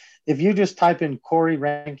about. If you just type in Cory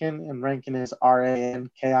Rankin, and Rankin is Rankin,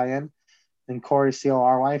 and Cory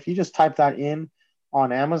Cory, if you just type that in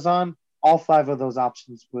on Amazon, all 5 of those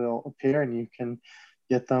options will appear and you can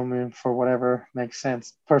get them in for whatever makes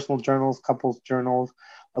sense. Personal journals, couples journals,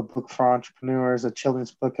 a book for entrepreneurs, a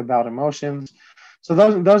children's book about emotions. So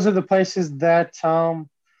those are the places that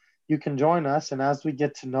you can join us. And as we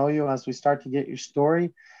get to know you, as we start to get your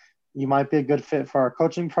story, you might be a good fit for our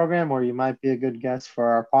coaching program, or you might be a good guest for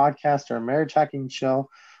our podcast or marriage hacking show.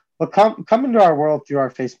 But come into our world through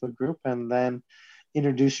our Facebook group and then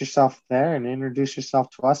introduce yourself there and introduce yourself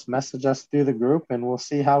to us. Message us through the group and we'll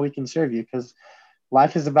see how we can serve you, because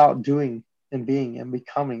life is about doing and being and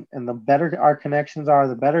becoming. And the better our connections are,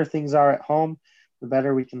 the better things are at home, the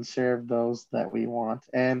better we can serve those that we want.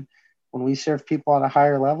 And when we serve people at a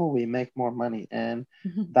higher level, we make more money. And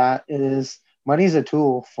money is a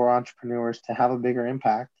tool for entrepreneurs to have a bigger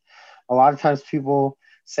impact. A lot of times people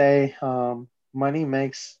say money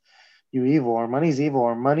makes you evil, or money's evil,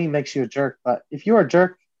 or money makes you a jerk. But if you're a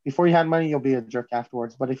jerk before you had money, you'll be a jerk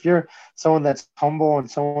afterwards. But if you're someone that's humble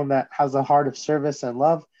and someone that has a heart of service and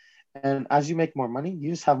love, and as you make more money, you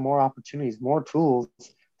just have more opportunities, more tools to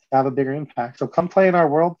have a bigger impact. So come play in our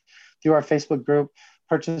world through our Facebook group.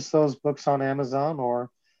 Purchase those books on Amazon, or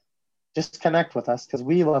just connect with us, because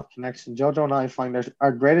we love connection. JoJo and I find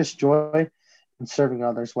our greatest joy in serving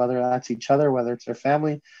others, whether that's each other, whether it's their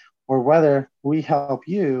family, or whether we help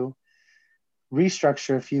you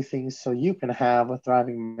restructure a few things so you can have a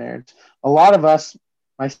thriving marriage. A lot of us,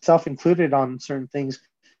 myself included, on certain things,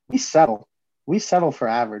 we settle. We settle for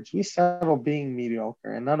average. We settle being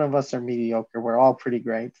mediocre, and none of us are mediocre. We're all pretty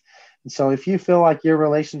great. And so if you feel like your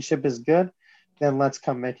relationship is good, then let's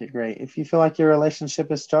come make it great. If you feel like your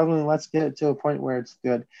relationship is struggling, let's get it to a point where it's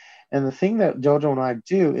good. And the thing that JoJo and I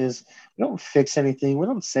do is we don't fix anything. We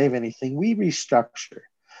don't save anything. We restructure.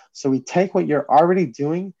 So we take what you're already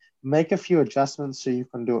doing, make a few adjustments so you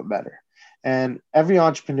can do it better. And every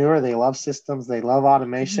entrepreneur, they love systems. They love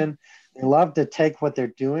automation. They love to take what they're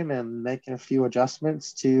doing and make a few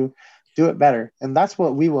adjustments to do it better. And that's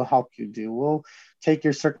what we will help you do. We'll take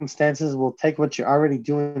your circumstances. We'll take what you're already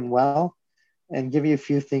doing well and give you a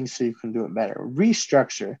few things so you can do it better.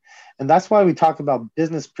 Restructure. And that's why we talk about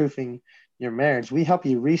business proofing your marriage. We help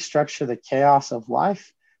you restructure the chaos of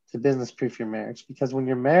life to business proof your marriage. Because when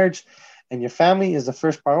your marriage and your family is the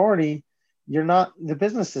first priority, the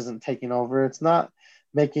business isn't taking over. It's not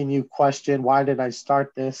making you question, why did I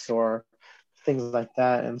start this, or things like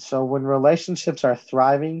that. And so when relationships are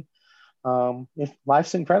thriving,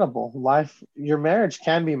 life's incredible. Your marriage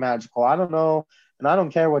can be magical. I don't know. And I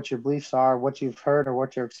don't care what your beliefs are, what you've heard, or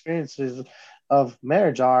what your experiences of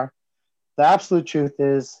marriage are. The absolute truth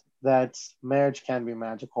is that marriage can be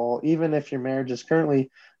magical. Even if your marriage is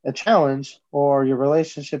currently a challenge, or your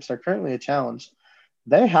relationships are currently a challenge,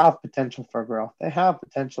 they have potential for growth. They have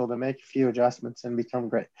potential to make a few adjustments and become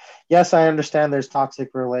great. Yes, I understand there's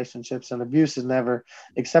toxic relationships and abuse is never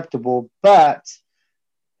acceptable, but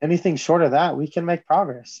anything short of that, we can make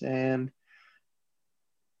progress. And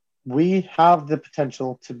we have the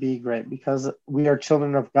potential to be great because we are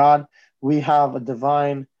children of God. We have a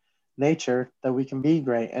divine nature that we can be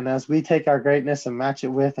great. And as we take our greatness and match it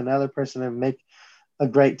with another person and make a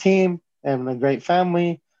great team and a great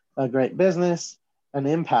family, a great business, an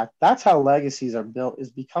impact, that's how legacies are built,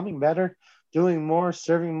 is becoming better, doing more,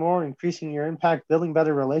 serving more, increasing your impact, building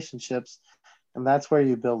better relationships. And that's where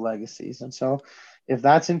you build legacies. And so if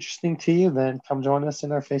that's interesting to you, then come join us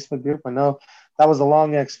in our Facebook group. I know that was a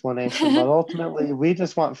long explanation, but ultimately we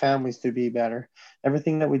just want families to be better.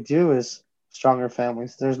 Everything that we do is stronger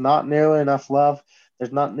families. There's not nearly enough love.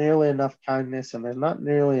 There's not nearly enough kindness, and there's not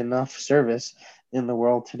nearly enough service in the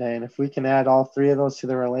world today. And if we can add all three of those to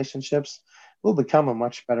the relationships, we'll become a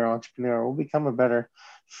much better entrepreneur. We'll become a better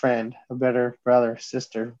friend, a better brother,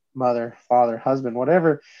 sister, mother, father, husband,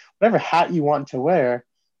 whatever hat you want to wear.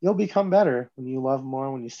 You'll become better when you love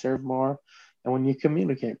more, when you serve more, and when you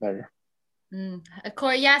communicate better.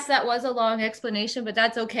 Cory, yes, that was a long explanation, but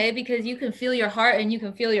that's okay because you can feel your heart and you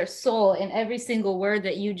can feel your soul in every single word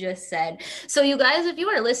that you just said. So you guys, if you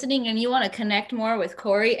are listening and you want to connect more with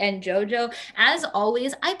Cory and JoJo, as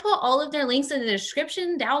always, I put all of their links in the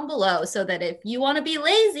description down below so that if you want to be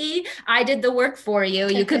lazy, I did the work for you.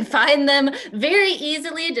 You can find them very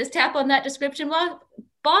easily. Just tap on that description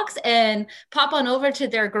box and pop on over to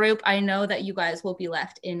their group. I know that you guys will be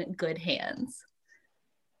left in good hands.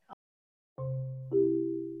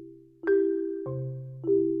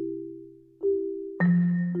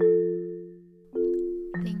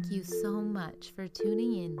 Thank you so much for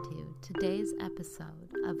tuning into today's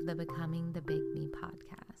episode of the Becoming the Big Me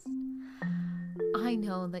podcast. I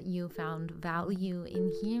know that you found value in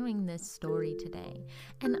hearing this story today,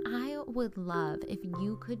 and I would love if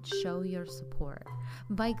you could show your support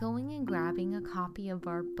by going and grabbing a copy of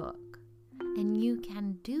our book. And you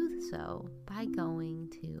can do so by going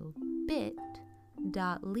to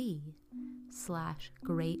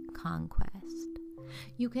bit.ly/greatconquest.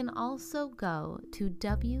 You can also go to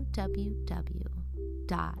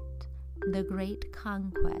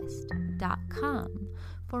www.thegreatconquest.com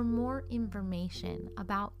for more information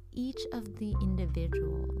about each of the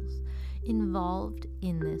individuals involved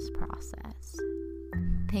in this process.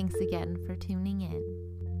 Thanks again for tuning in.